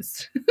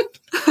cheese.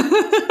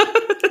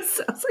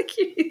 Sounds like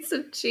you need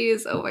some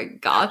cheese. Oh my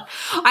God.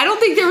 I don't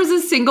think there was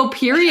a single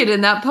period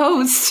in that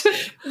post.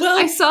 Well,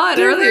 I saw it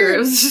earlier. It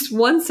was just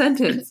one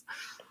sentence.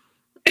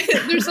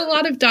 There's a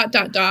lot of ...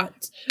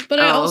 But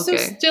I also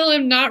still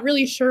am not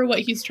really sure what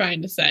he's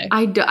trying to say.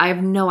 I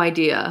have no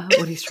idea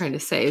what he's trying to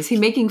say. Is he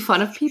making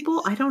fun of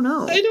people? I don't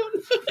know. I don't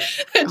know.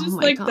 I just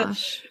like that.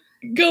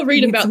 Go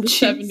read about the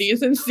cheese.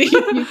 70s and see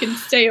if you can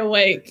stay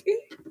awake.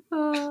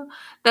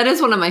 That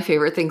is one of my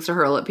favorite things to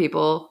hurl at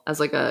people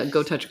as like a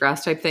go touch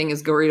grass type thing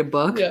is go read a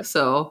book. Yeah.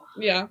 So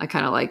yeah, I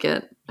kind of like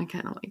it. Oh,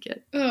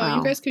 wow.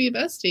 You guys could be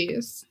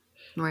besties.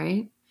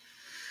 Right?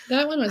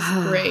 That one was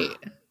great.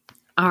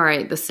 All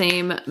right. The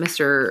same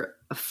Mr.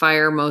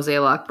 Fire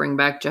Mozeliak, bring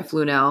back Jeff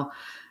Luhnow,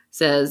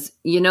 says,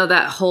 you know,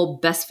 that whole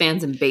best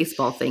fans in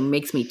baseball thing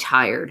makes me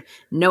tired.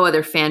 No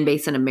other fan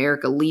base in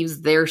America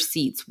leaves their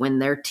seats when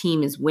their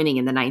team is winning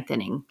in the 9th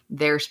inning.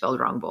 They're spelled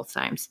wrong both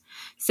times.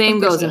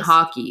 Same goes in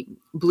hockey.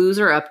 Blues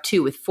are up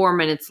 2 with 4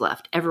 minutes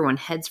left. Everyone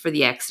heads for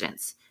the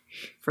exits.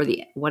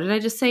 What did I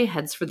just say?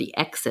 Heads for the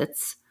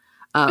exits.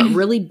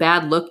 Really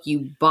bad look.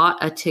 You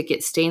bought a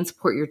ticket. Stay and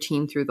support your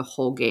team through the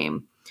whole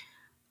game.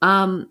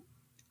 I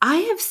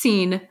have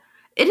seen,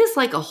 it is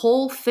like a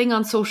whole thing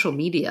on social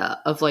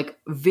media of like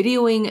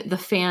videoing the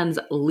fans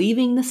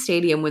leaving the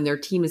stadium when their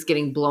team is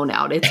getting blown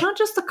out. It's not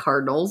just the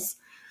Cardinals.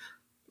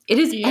 It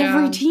is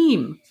every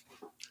team.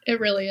 It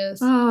really is.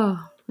 Oh,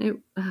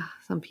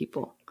 some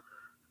people.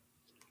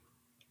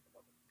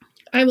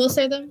 I will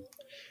say though,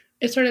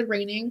 it started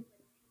raining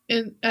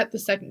at the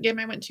second game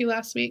I went to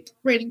last week.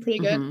 Raining pretty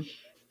good. Mm-hmm.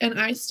 And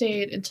I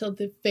stayed until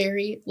the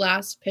very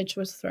last pitch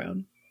was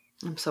thrown.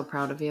 I'm so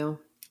proud of you.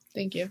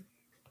 Thank you.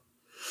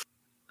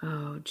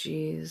 Oh,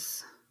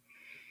 geez.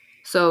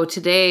 So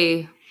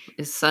today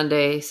is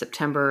Sunday,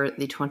 September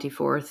the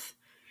 24th.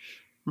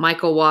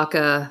 Michael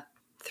Wacha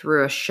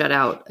threw a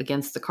shutout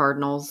against the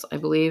Cardinals, I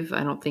believe.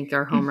 I don't think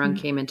our home run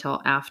came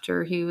until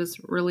after he was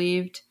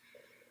relieved.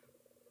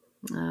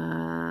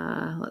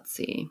 Let's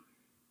see.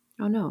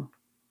 Oh, no.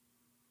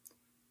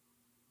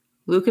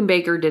 Luken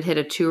Baker did hit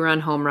a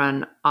 2-run home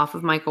run off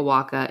of Michael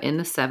Wacha in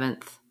the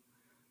 7th.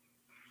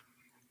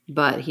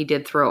 But he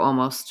did throw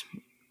almost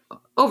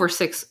over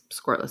 6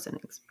 scoreless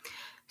innings.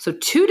 So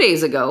 2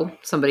 days ago,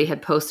 somebody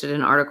had posted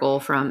an article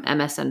from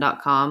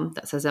MSN.com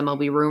that says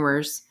MLB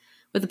rumors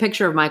with a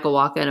picture of Michael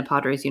Wacha in a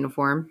Padres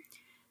uniform.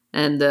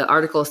 And the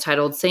article is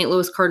titled, St.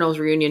 Louis Cardinals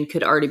reunion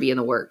could already be in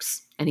the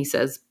works. And he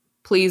says,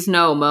 please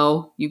no,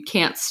 Mo, you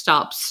can't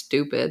stop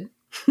stupid.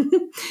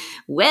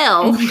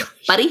 Well,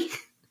 buddy,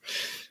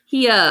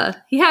 he had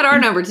our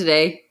number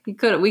today. We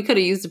could have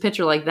used a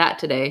picture like that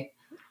today.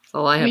 That's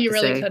all I have to say. You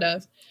really could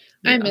have.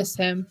 Yeah. I miss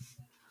him.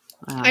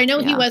 I know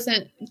he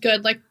wasn't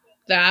good like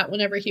that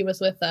whenever he was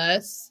with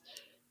us.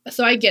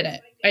 So I get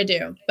it. I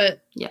do.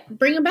 But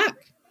bring him back.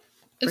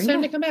 It's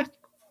time to come back.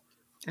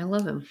 I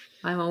love him.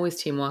 I'm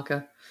always Team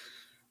Wacha.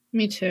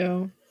 Me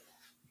too.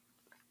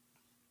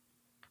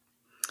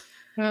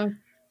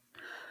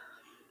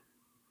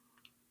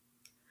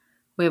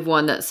 We have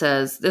one that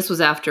says, this was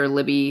after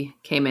Libby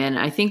came in.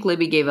 I think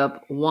Libby gave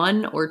up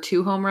 1 or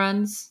 2 home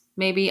runs,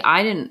 maybe.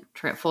 I didn't,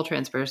 full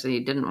transparency,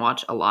 didn't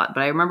watch a lot.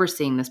 But I remember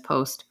seeing this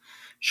post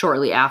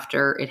shortly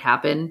after it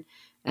happened.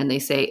 And they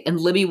say, and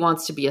Libby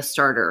wants to be a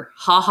starter.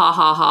 Ha, ha,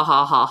 ha, ha,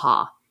 ha, ha,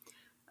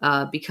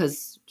 ha.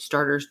 Because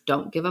starters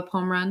don't give up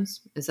home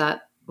runs. Is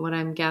that what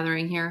I'm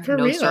gathering here? For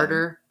real?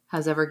 Starter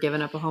has ever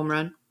given up a home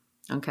run?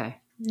 Okay.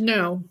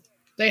 No,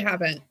 they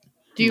haven't.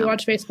 Do you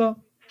watch baseball?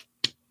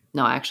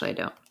 No, actually I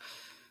don't.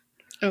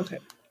 Okay.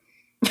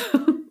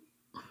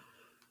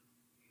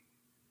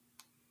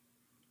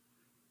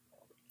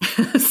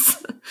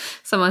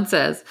 Someone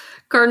says,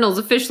 Cardinals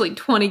officially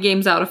 20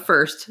 games out of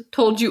first.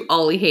 Told you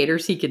Ollie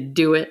haters he could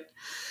do it.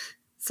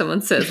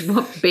 Someone says,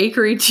 what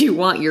bakery do you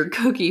want your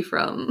cookie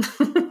from?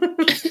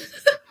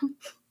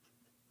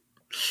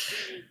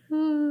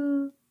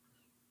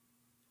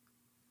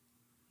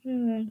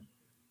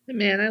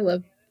 Man, I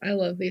love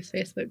these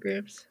Facebook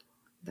groups.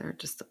 They're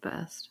just the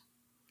best.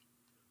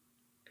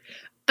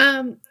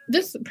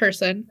 This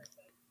person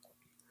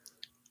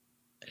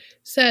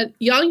said,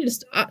 y'all need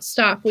to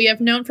stop. We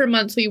have known for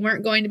months we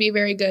weren't going to be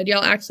very good.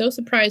 Y'all act so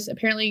surprised.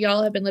 Apparently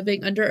y'all have been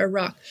living under a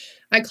rock.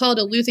 I call it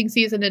a losing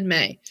season in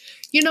May.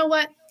 You know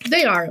what?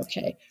 They are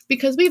okay.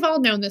 Because we've all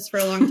known this for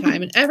a long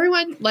time. And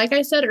everyone, like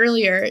I said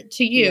earlier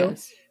to you,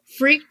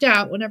 freaked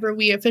out whenever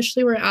we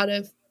officially were out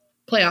of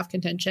playoff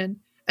contention.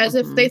 As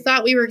if they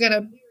thought we were going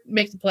to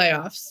make the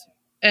playoffs.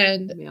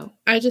 And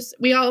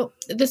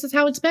this is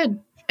how it's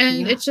been.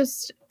 And it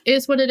just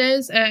is what it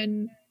is.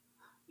 And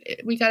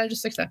we got to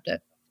just accept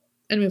it.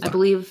 And move on.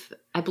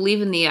 I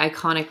believe in the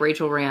iconic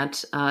Rachael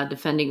rant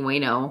defending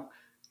Waino.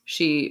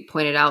 She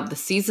pointed out the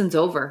season's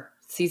over.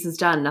 Season's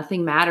done.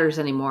 Nothing matters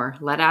anymore.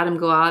 Let Adam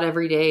go out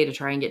every day to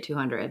try and get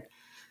 200.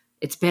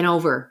 It's been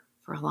over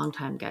for a long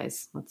time,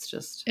 guys.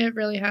 It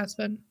really has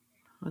been.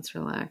 Let's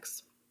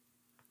relax.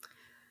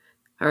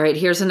 All right,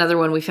 here's another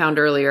one we found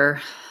earlier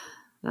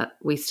that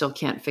we still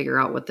can't figure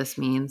out what this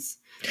means.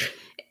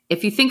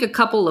 If you think a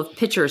couple of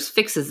pitchers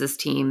fixes this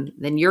team,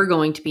 then you're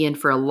going to be in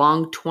for a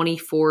long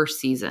 24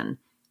 season.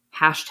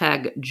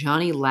 #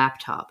 Johnny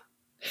Laptop.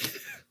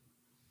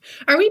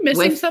 Are we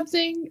missing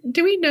something?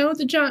 Do we know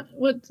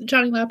what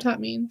Johnny Laptop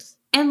means?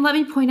 And let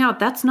me point out,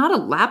 that's not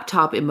a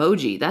laptop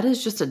emoji. That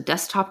is just a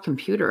desktop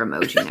computer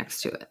emoji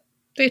next to it.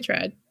 They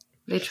tried.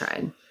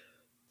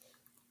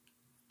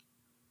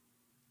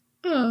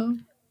 Oh.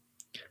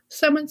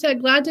 Someone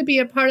said, glad to be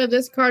a part of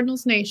this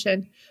Cardinals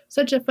nation.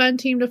 Such a fun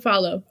team to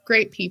follow.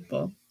 Great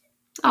people.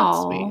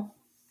 That's sweet.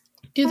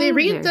 Do they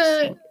read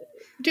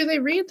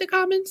the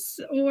comments,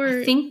 or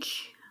I think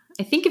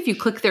if you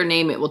click their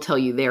name it will tell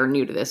you they're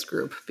new to this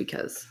group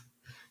because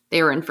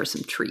they were in for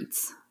some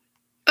treats.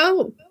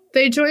 Oh,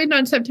 they joined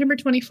on September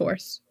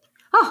 24th.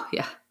 Oh,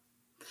 yeah.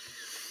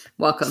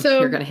 Welcome. So,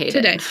 you're going to hate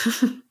today.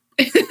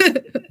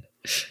 It.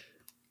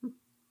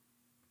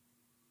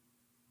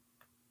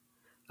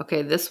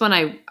 Okay, this one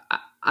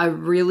I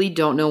really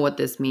don't know what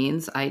this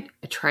means. I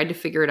tried to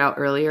figure it out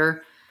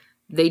earlier.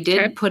 They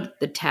did put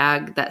the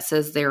tag that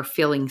says they're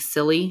feeling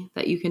silly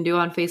that you can do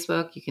on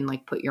Facebook. You can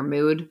put your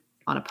mood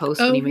on a post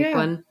when you make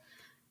one.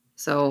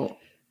 So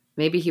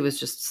maybe he was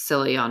just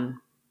silly on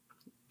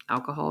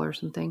alcohol or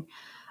something.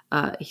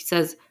 He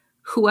says,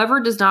 whoever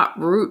does not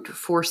root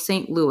for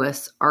St.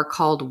 Louis are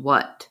called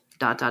what? ...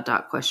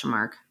 question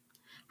mark.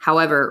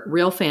 However,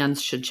 real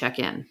fans should check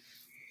in.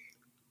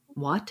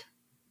 What?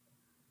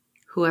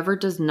 Whoever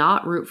does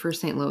not root for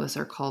St. Louis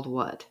are called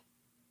what?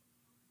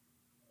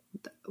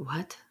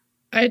 What?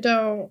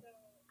 Humans?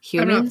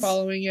 I'm not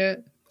following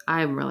it.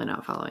 I'm really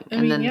not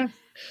following.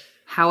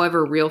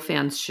 However, real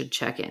fans should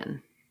check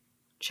in.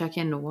 Check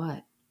into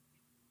what?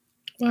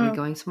 Wow. Are we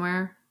going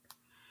somewhere?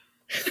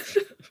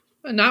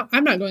 I'm not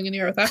going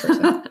anywhere with that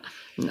person.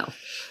 No.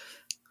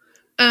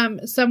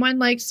 Someone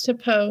likes to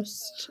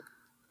post.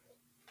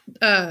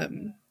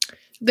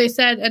 They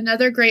said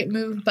another great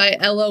move by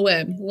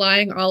LOM,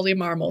 lying Ollie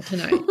Marmol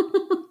tonight. ...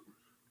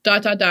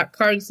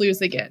 Cards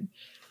lose again.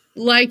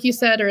 Like you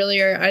said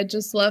earlier, I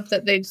just love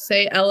that they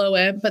say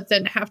LOM, but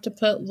then have to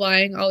put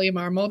lying Ollie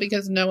Marmol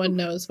because no one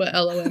knows what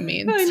LOM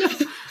means. I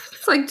know.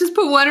 It's like, just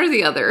put one or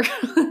the other.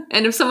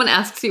 And if someone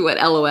asks you what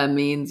LOM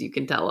means, you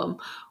can tell them.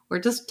 Or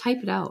just type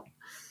it out.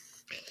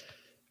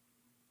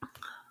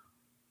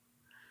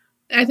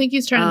 I think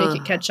he's trying to make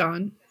it catch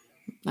on.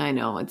 I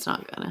know, it's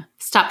not gonna.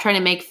 Stop trying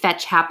to make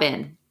fetch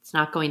happen. It's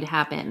not going to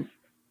happen.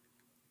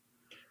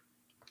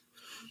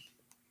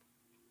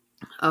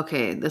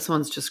 Okay, this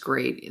one's just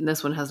great. And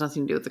this one has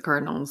nothing to do with the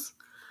Cardinals.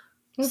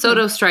 Okay.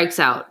 Soto strikes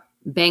out,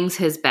 bangs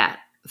his bat,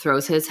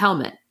 throws his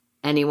helmet.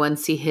 Anyone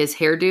see his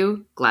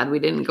hairdo? Glad we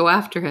didn't go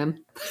after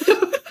him.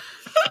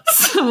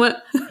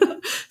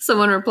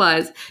 Someone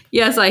replies,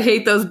 yes, I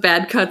hate those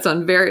bad cuts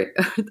on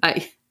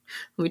let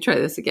me try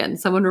this again.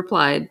 Someone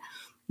replied,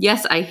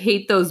 yes, I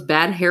hate those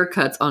bad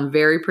haircuts on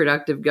very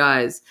productive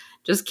guys.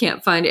 Just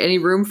can't find any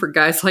room for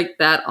guys like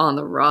that on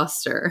the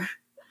roster.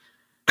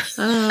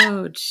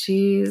 Oh,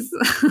 jeez.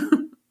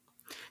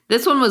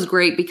 This one was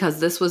great because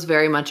this was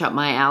very much up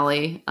my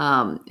alley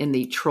in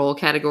the troll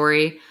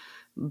category.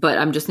 But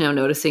I'm just now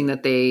noticing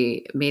that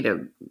they made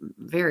a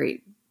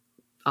very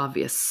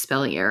obvious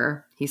spelling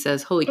error. He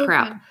says, holy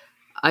crap.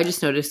 I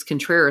just noticed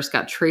Contreras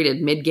got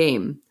traded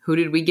mid-game. Who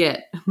did we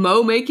get?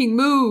 Mo making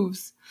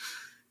moves.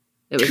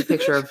 It was a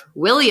picture of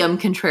William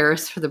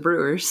Contreras for the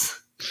Brewers.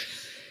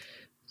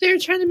 They were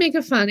trying to make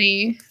it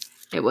funny.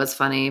 It was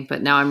funny,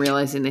 but now I'm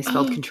realizing they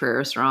spelled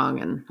Contreras wrong,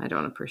 and I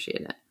don't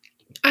appreciate it.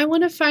 I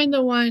want to find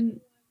the one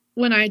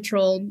when I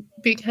trolled,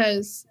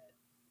 because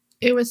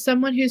it was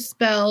someone who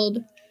spelled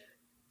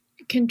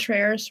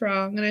Contreras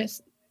wrong, and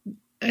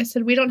I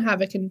said, we don't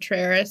have a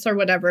Contreras, or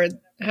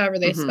however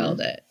they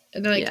spelled it.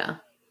 And they're like,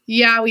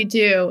 yeah, we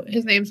do.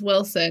 His name's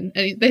Wilson.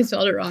 And they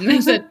spelled it wrong. And I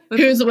said,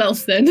 who's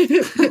Wilson?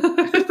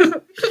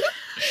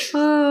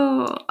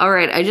 Oh, all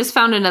right. I just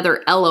found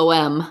another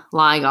LOM,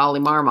 lying Ollie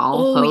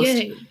Marmol post,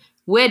 yay.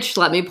 Which,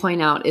 let me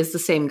point out, is the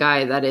same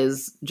guy that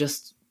is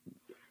just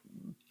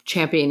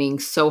championing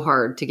so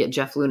hard to get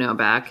Jeff Luhnow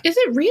back. Is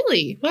it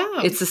really? Wow.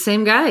 It's the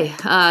same guy.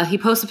 He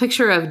posts a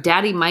picture of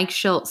Daddy Mike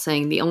Schilt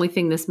saying the only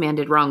thing this man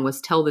did wrong was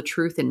tell the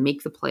truth and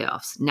make the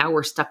playoffs. Now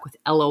we're stuck with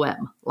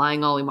LOM,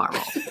 lying Ollie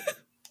Marmol.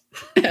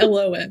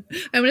 LOM.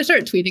 I'm going to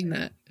start tweeting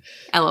that.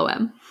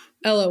 LOM.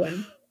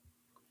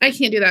 I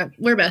can't do that.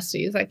 We're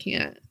besties. I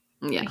can't.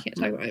 Yeah. I can't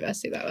talk about my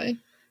bestie that way.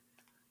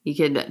 You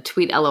could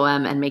tweet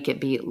LOM and make it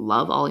be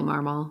love Ollie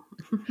Marmol.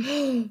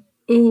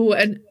 Ooh,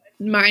 and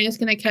mine is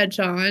going to catch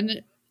on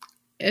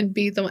and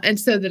be the one. And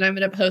so then I'm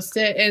going to post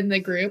it in the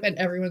group and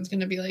everyone's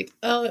going to be like,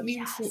 oh, it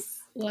means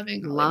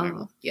loving Ollie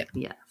Marmol. Yeah.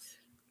 Yes.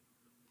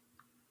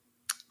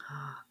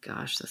 Oh,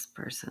 gosh, this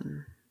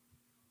person.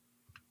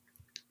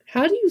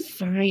 How do you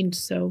find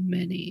so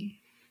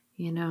many?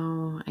 You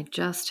know, I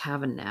just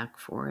have a knack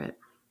for it.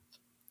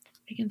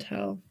 I can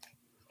tell.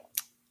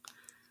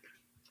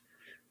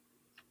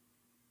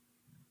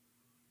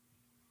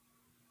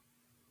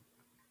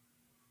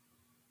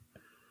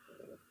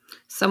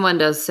 Someone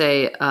does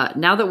say,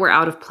 now that we're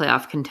out of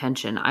playoff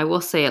contention, I will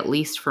say, at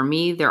least for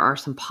me, there are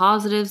some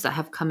positives that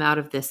have come out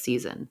of this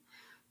season.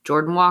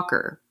 Jordan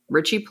Walker,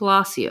 Richie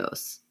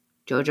Palacios,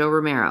 Jojo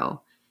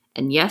Romero,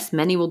 and yes,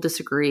 many will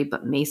disagree,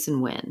 but Mason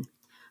Wynn.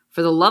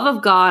 For the love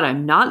of God,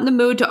 I'm not in the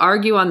mood to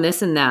argue on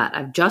this and that.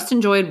 I've just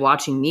enjoyed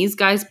watching these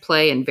guys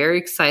play and very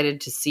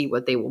excited to see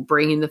what they will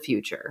bring in the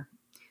future.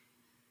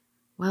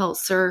 Well,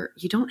 sir,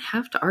 you don't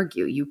have to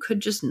argue. You could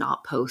just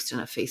not post in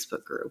a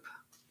Facebook group.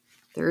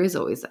 There is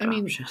always that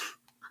option.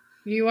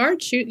 You are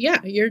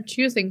you're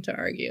choosing to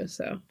argue,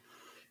 so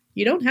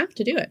you don't have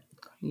to do it.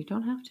 You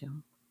don't have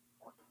to.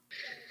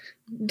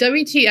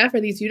 WTF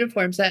are these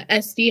uniforms that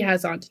SD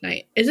has on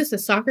tonight? Is this a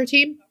soccer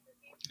team?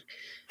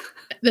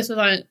 This was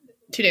on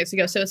 2 days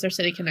ago, so it's their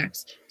City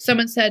Connects.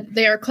 Someone said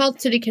they are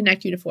called City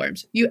Connect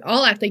uniforms. You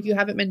all act like you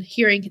haven't been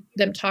hearing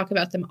them talk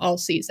about them all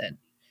season.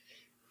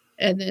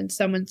 And then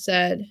someone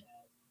said,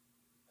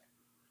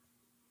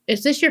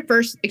 is this your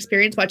first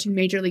experience watching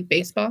Major League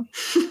Baseball?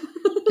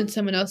 And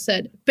someone else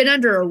said, been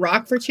under a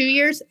rock for 2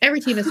 years? Every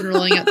team has been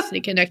rolling out the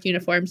City Connect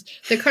uniforms.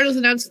 The Cardinals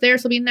announced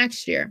theirs will be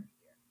next year.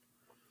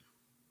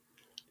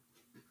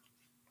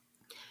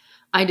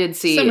 I did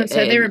see. Someone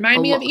said they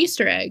remind me of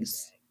Easter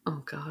eggs.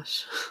 Oh,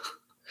 gosh.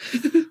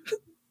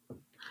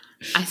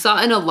 I saw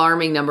an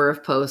alarming number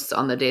of posts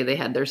on the day they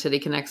had their City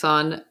Connects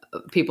on,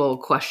 people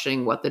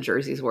questioning what the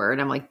jerseys were.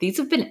 And I'm like, these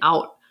have been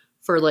out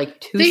for like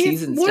 2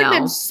 seasons now. They've worn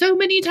them so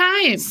many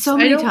times. So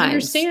many times. I don't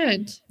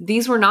understand.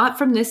 These were not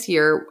from this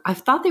year. I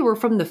thought they were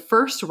from the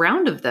first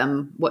round of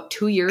them,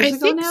 2 years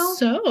ago now? I think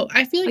so.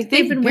 I feel like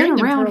they've been wearing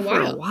them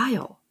for a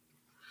while.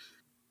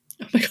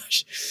 Oh my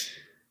gosh.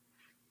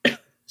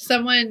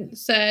 Someone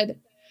said,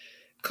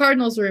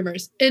 Cardinals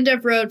rumors, end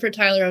of road for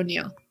Tyler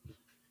O'Neill.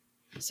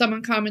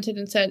 Someone commented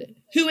and said,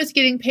 who is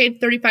getting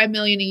paid $35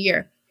 million a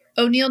year?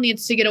 O'Neill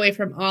needs to get away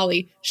from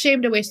Ollie.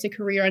 Shame to waste a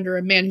career under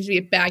a man who's be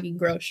bagging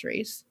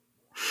groceries.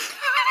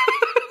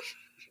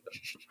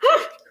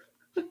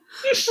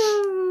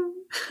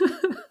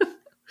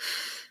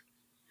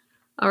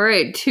 All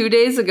right. 2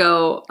 days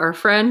ago, our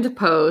friend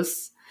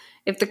posts,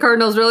 if the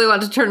Cardinals really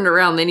want to turn it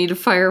around, they need to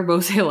fire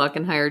Mose Luck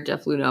and hire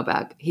Jeff Luhnow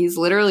back. He's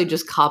literally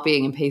just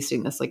copying and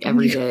pasting this like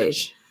every day.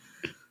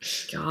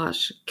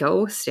 Gosh,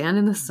 go stand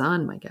in the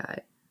sun, my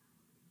guy.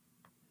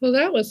 Well,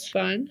 that was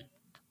fun.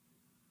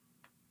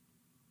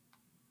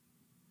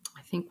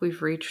 I think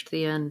we've reached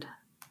the end.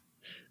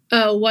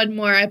 Oh, one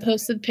more. I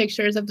posted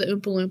pictures of the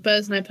Oompa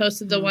Loompas, and I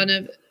posted the one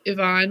of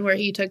Yvonne where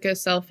he took a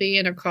selfie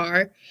in a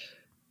car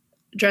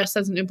dressed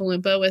as an Oompa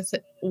Loompa with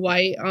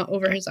white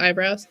over his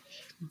eyebrows.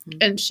 Mm-hmm.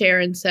 And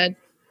Sharon said,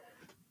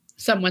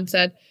 someone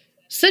said,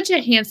 such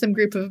a handsome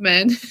group of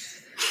men.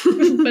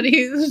 But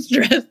he's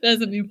dressed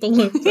as an Oompa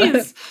Loompa. He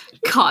has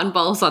cotton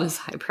balls on his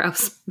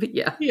eyebrows. But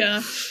yeah.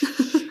 Yeah.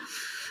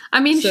 I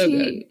mean, so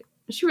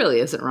she really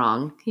isn't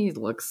wrong.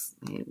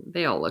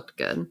 They all looked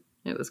good.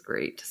 It was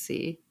great to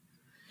see.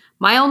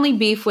 My only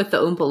beef with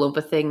the Oompa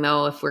Loompa thing,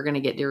 though, if we're going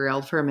to get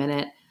derailed for a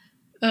minute.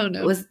 Oh,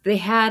 no. Was they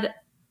had,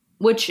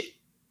 which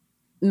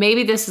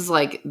maybe this is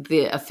like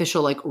the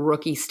official like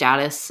rookie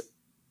status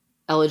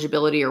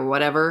eligibility or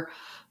whatever.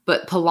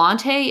 But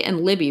Palante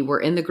and Libby were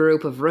in the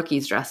group of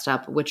rookies dressed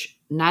up, which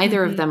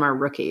neither of them are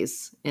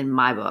rookies in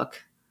my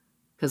book.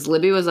 Because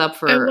Libby was up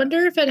for, I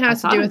wonder if it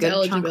has to do with a good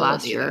chunk eligibility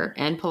last year,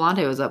 and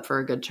Palante was up for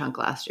a good chunk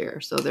last year.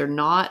 So they're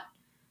not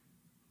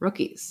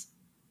rookies.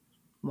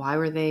 Why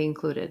were they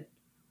included?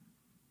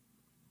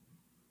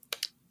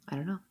 I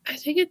don't know. I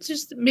think it's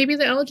just maybe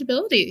the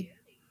eligibility.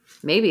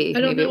 Maybe.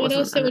 I don't know what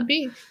else it would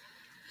be.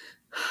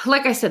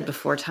 Like I said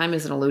before, time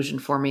is an illusion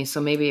for me,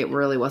 so maybe it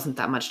really wasn't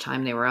that much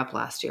time they were up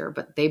last year.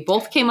 But they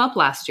both came up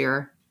last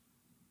year.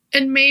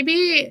 And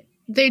maybe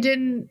they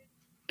didn't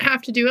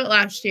have to do it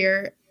last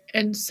year.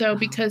 And so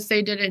because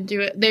they didn't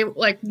do it, they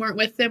like weren't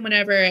with them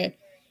whenever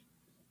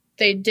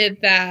they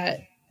did that.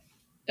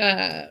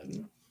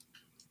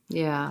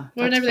 Yeah.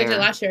 Whenever they did it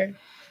last year.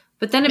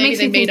 But then it makes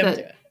me think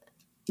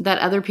that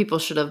other people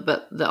should have,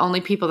 but the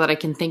only people that I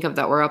can think of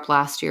that were up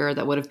last year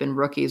that would have been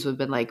rookies would have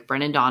been like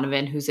Brendan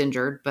Donovan, who's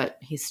injured, but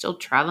he's still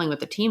traveling with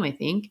the team, I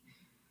think.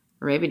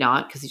 Or maybe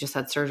not, because he just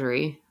had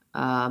surgery.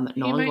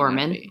 Nolan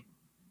Gorman.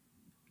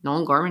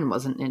 Nolan Gorman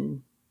wasn't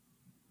in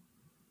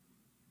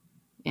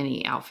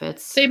any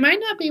outfits. They might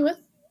not be with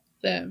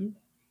them.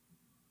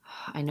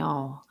 I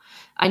know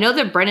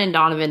that Brendan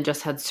Donovan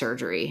just had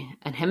surgery,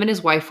 and him and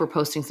his wife were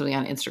posting something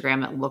on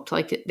Instagram that looked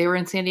like they were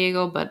in San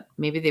Diego, but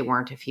maybe they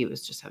weren't if he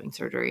was just having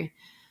surgery.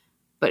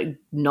 But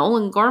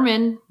Nolan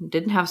Gorman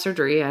didn't have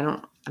surgery. I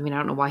don't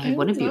know why he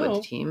wouldn't be with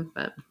the team,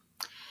 but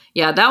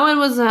yeah, that one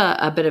was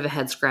a bit of a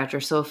head scratcher.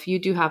 So if you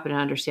do happen to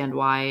understand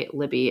why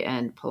Libby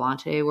and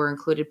Palante were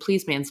included,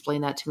 please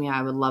mansplain that to me.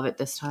 I would love it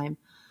this time.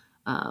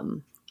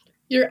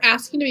 You're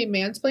asking to be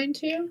mansplained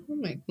to? Oh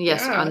my gosh.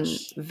 Yes, on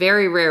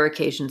very rare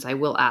occasions I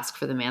will ask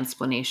for the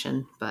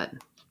mansplanation, but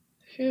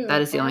that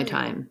is the only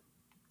time.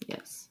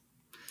 Yes.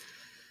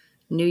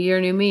 New year,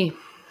 new me.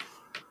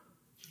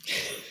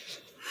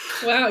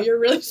 Wow, you're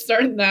really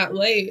starting that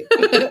late.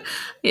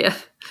 Yeah.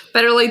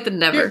 Better late than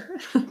never.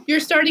 You're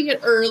starting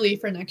it early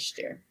for next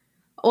year.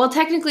 Well,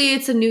 technically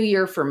it's a new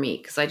year for me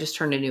because I just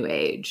turned a new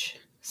age.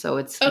 So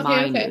it's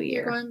my new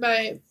year. You're going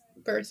by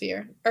birth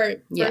year or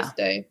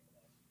birthday.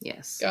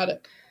 Yes. Got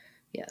it.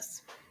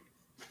 Yes.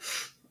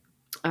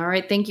 All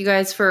right. Thank you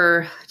guys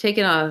for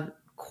taking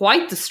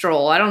quite the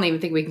stroll. I don't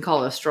even think we can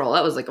call it a stroll.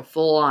 That was like a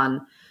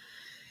full-on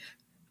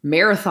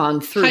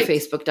marathon through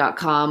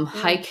Facebook.com.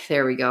 Hike.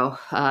 There we go.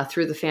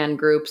 Through the fan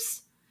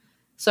groups.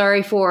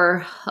 Sorry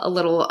for a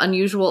little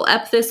unusual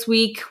ep this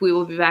week. We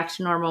will be back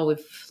to normal.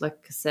 We've, like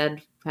I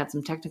said, had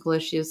some technical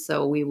issues,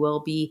 so we will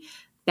be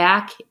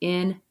back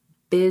in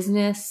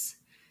business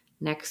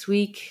next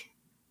week.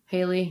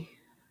 Haley,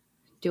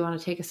 do you want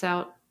to take us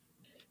out?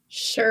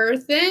 Sure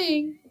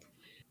thing.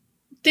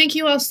 Thank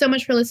you all so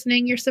much for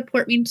listening. Your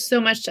support means so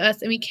much to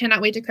us, and we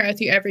cannot wait to cry with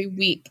you every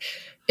week.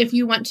 If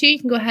you want to, you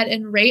can go ahead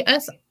and rate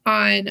us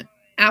on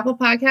Apple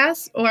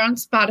Podcasts or on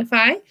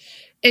Spotify.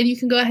 And you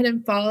can go ahead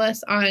and follow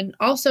us on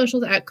all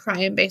socials at Cry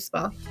and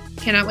Baseball.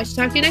 Cannot wait to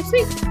talk to you next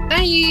week.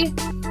 Bye.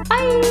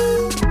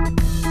 Bye.